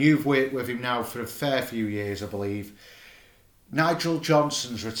 and you've worked with him now for a fair few years, I believe. Nigel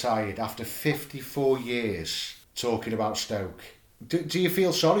Johnson's retired after 54 years talking about Stoke. Do you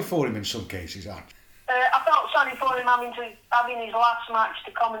feel sorry for him in some cases, Anne? I felt sorry for him having his last match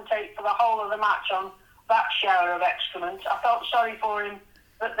to commentate for the whole of the match on that shower of excrement. I felt sorry for him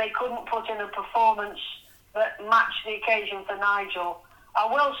that they couldn't put in a performance that matched the occasion for Nigel. I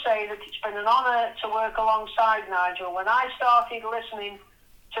will say that it's been an honour to work alongside Nigel. When I started listening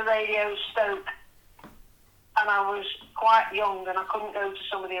to Radio Stoke, and I was quite young and I couldn't go to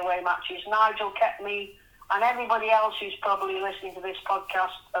some of the away matches, Nigel kept me and everybody else who's probably listening to this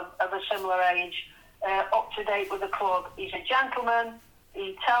podcast of a similar age up to date with the club. He's a gentleman.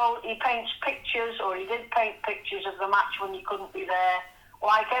 He paints pictures, or he did paint pictures of the match when you couldn't be there.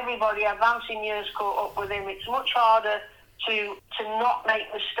 Like everybody, advancing years caught up with him. It's much harder to not make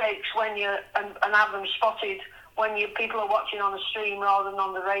mistakes when and have them spotted when people are watching on the stream rather than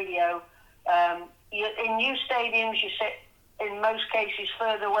on the radio. In new stadiums, you sit in most cases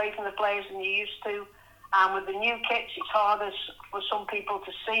further away from the players than you used to, and with the new kits, it's harder for some people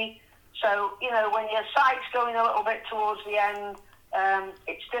to see. So when your sight's going a little bit towards the end,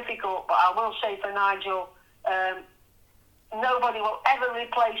 it's difficult. But I will say for Nigel, nobody will ever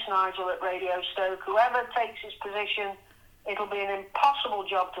replace Nigel at Radio Stoke. Whoever takes his position, it'll be an impossible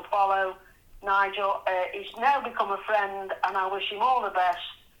job to follow. Nigel, he's now become a friend, and I wish him all the best.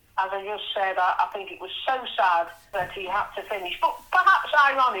 As I just said, I think it was so sad that he had to finish. But perhaps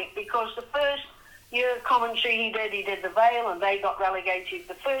ironic, because the first year commentary he did the Vale, and they got relegated.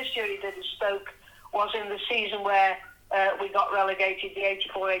 The first year he did the Stoke was in the season where we got relegated, the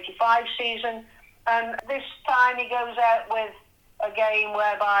 84-85 season. And this time he goes out with a game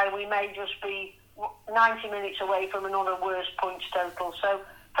whereby we may just be 90 minutes away from another worst points total. So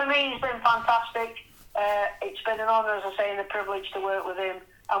for me, he's been fantastic. It's been an honour, as I say, and a privilege to work with him,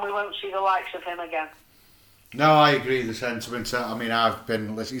 and we won't see the likes of him again. No, I agree with the sentiment. I mean,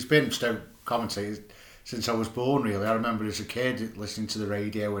 he's been Stoke commentator since I was born, really. I remember as a kid listening to the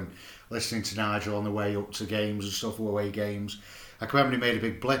radio and listening to Nigel on the way up to games and stuff, away games. I can remember he made a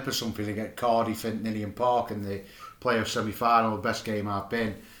big blip or something against Cardiff at Ninian Park in the playoff semi-final, the best game I've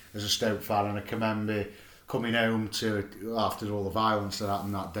been as a Stoke fan, and I can remember coming home after all the violence that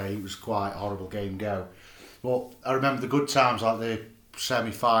happened that day. It was quite a horrible game go. But I remember the good times, like the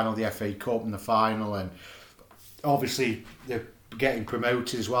semi-final, the FA Cup and the final, and obviously the getting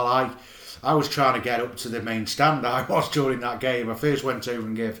promoted as well. I was trying to get up to the main stand. I was during that game. I first went over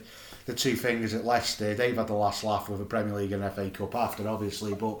and gave the two fingers at Leicester. They've had the last laugh with the Premier League and FA Cup after,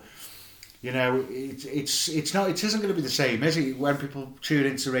 obviously, but it isn't going to be the same, is it? When people tune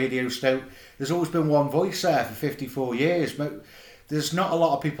into Radio Stoke, there's always been one voice there for 54 years. But there's not a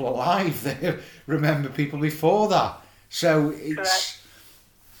lot of people alive that remember people before that. So it's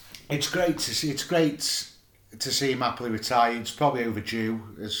great to see. It's great to see him happily retired. It's probably overdue,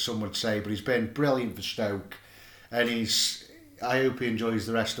 as some would say, but he's been brilliant for Stoke, and I hope he enjoys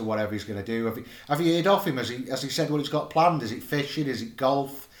the rest of whatever he's going to do. Have you heard of him? Has he said what he's got planned? Is it fishing? Is it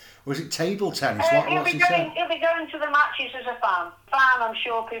golf? Or is it table tennis? He'll What's be he saying? going to the matches as a fan. I'm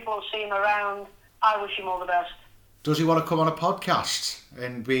sure people will see him around. I wish him all the best. Does he want to come on a podcast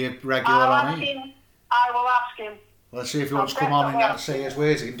and be a regular I'll on ask it? him. I will ask him. Let's see if he wants to come on and say his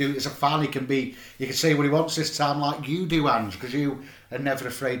words. He can do it as a fan. He can say what he wants this time, like you do, Ange, because you are never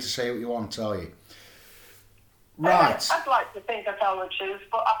afraid to say what you want, are you? Right. I'd like to think I tell the truth,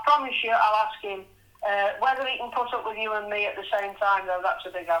 but I promise you I'll ask him. Whether he can put up with you and me at the same time, though, that's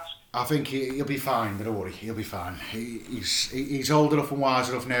a big ask. I think he'll be fine. Don't worry, he'll be fine. He's old enough and wise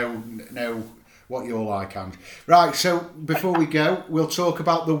enough now. Know what you're like, Ange. Right. So before we go, we'll talk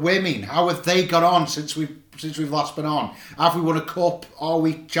about the women. How have they got on since we've last been on? Have we won a cup? Are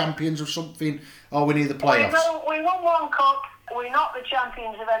we champions of something? Are we near the playoffs? We won one cup. We're not the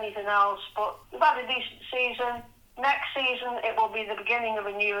champions of anything else, but we've had a decent season. Next season, it will be the beginning of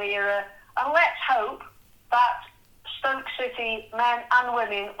a new era. And let's hope that Stoke City men and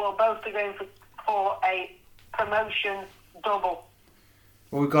women will both be going for a promotion double.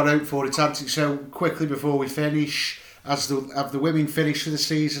 Well, we've got out for it, hasn't it? So quickly before we finish, have the women finished for the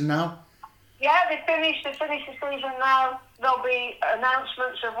season now? Yeah, they finished the season now. There'll be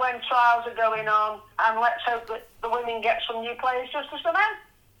announcements of when trials are going on, and let's hope that the women get some new players just as the men.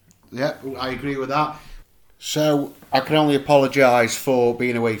 Yeah, I agree with that. So, I can only apologise for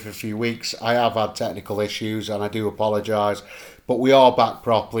being away for a few weeks. I have had technical issues and I do apologise. But we are back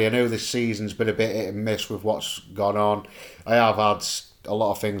properly. I know this season's been a bit hit and miss with what's gone on. I have had a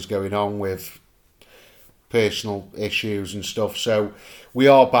lot of things going on with personal issues and stuff. So, we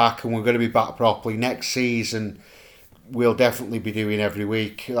are back and we're going to be back properly. Next season, we'll definitely be doing every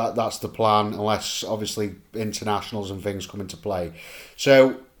week. That's the plan, unless obviously internationals and things come into play.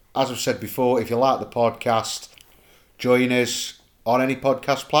 So, as I've said before, if you like the podcast, join us on any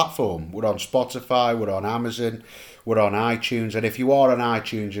podcast platform. We're on Spotify, we're on Amazon, we're on iTunes. And if you are on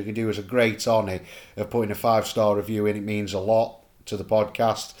iTunes, you can do us a great honour of putting a 5-star review in. It means a lot to the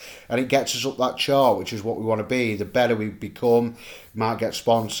podcast. And it gets us up that chart, which is what we want to be. The better we become, might get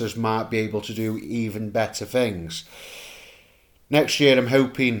sponsors, might be able to do even better things. Next year, I'm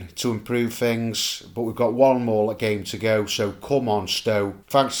hoping to improve things, but we've got one more game to go, so come on, Stoke.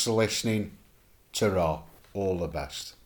 Thanks for listening. Ta-ra. All the best.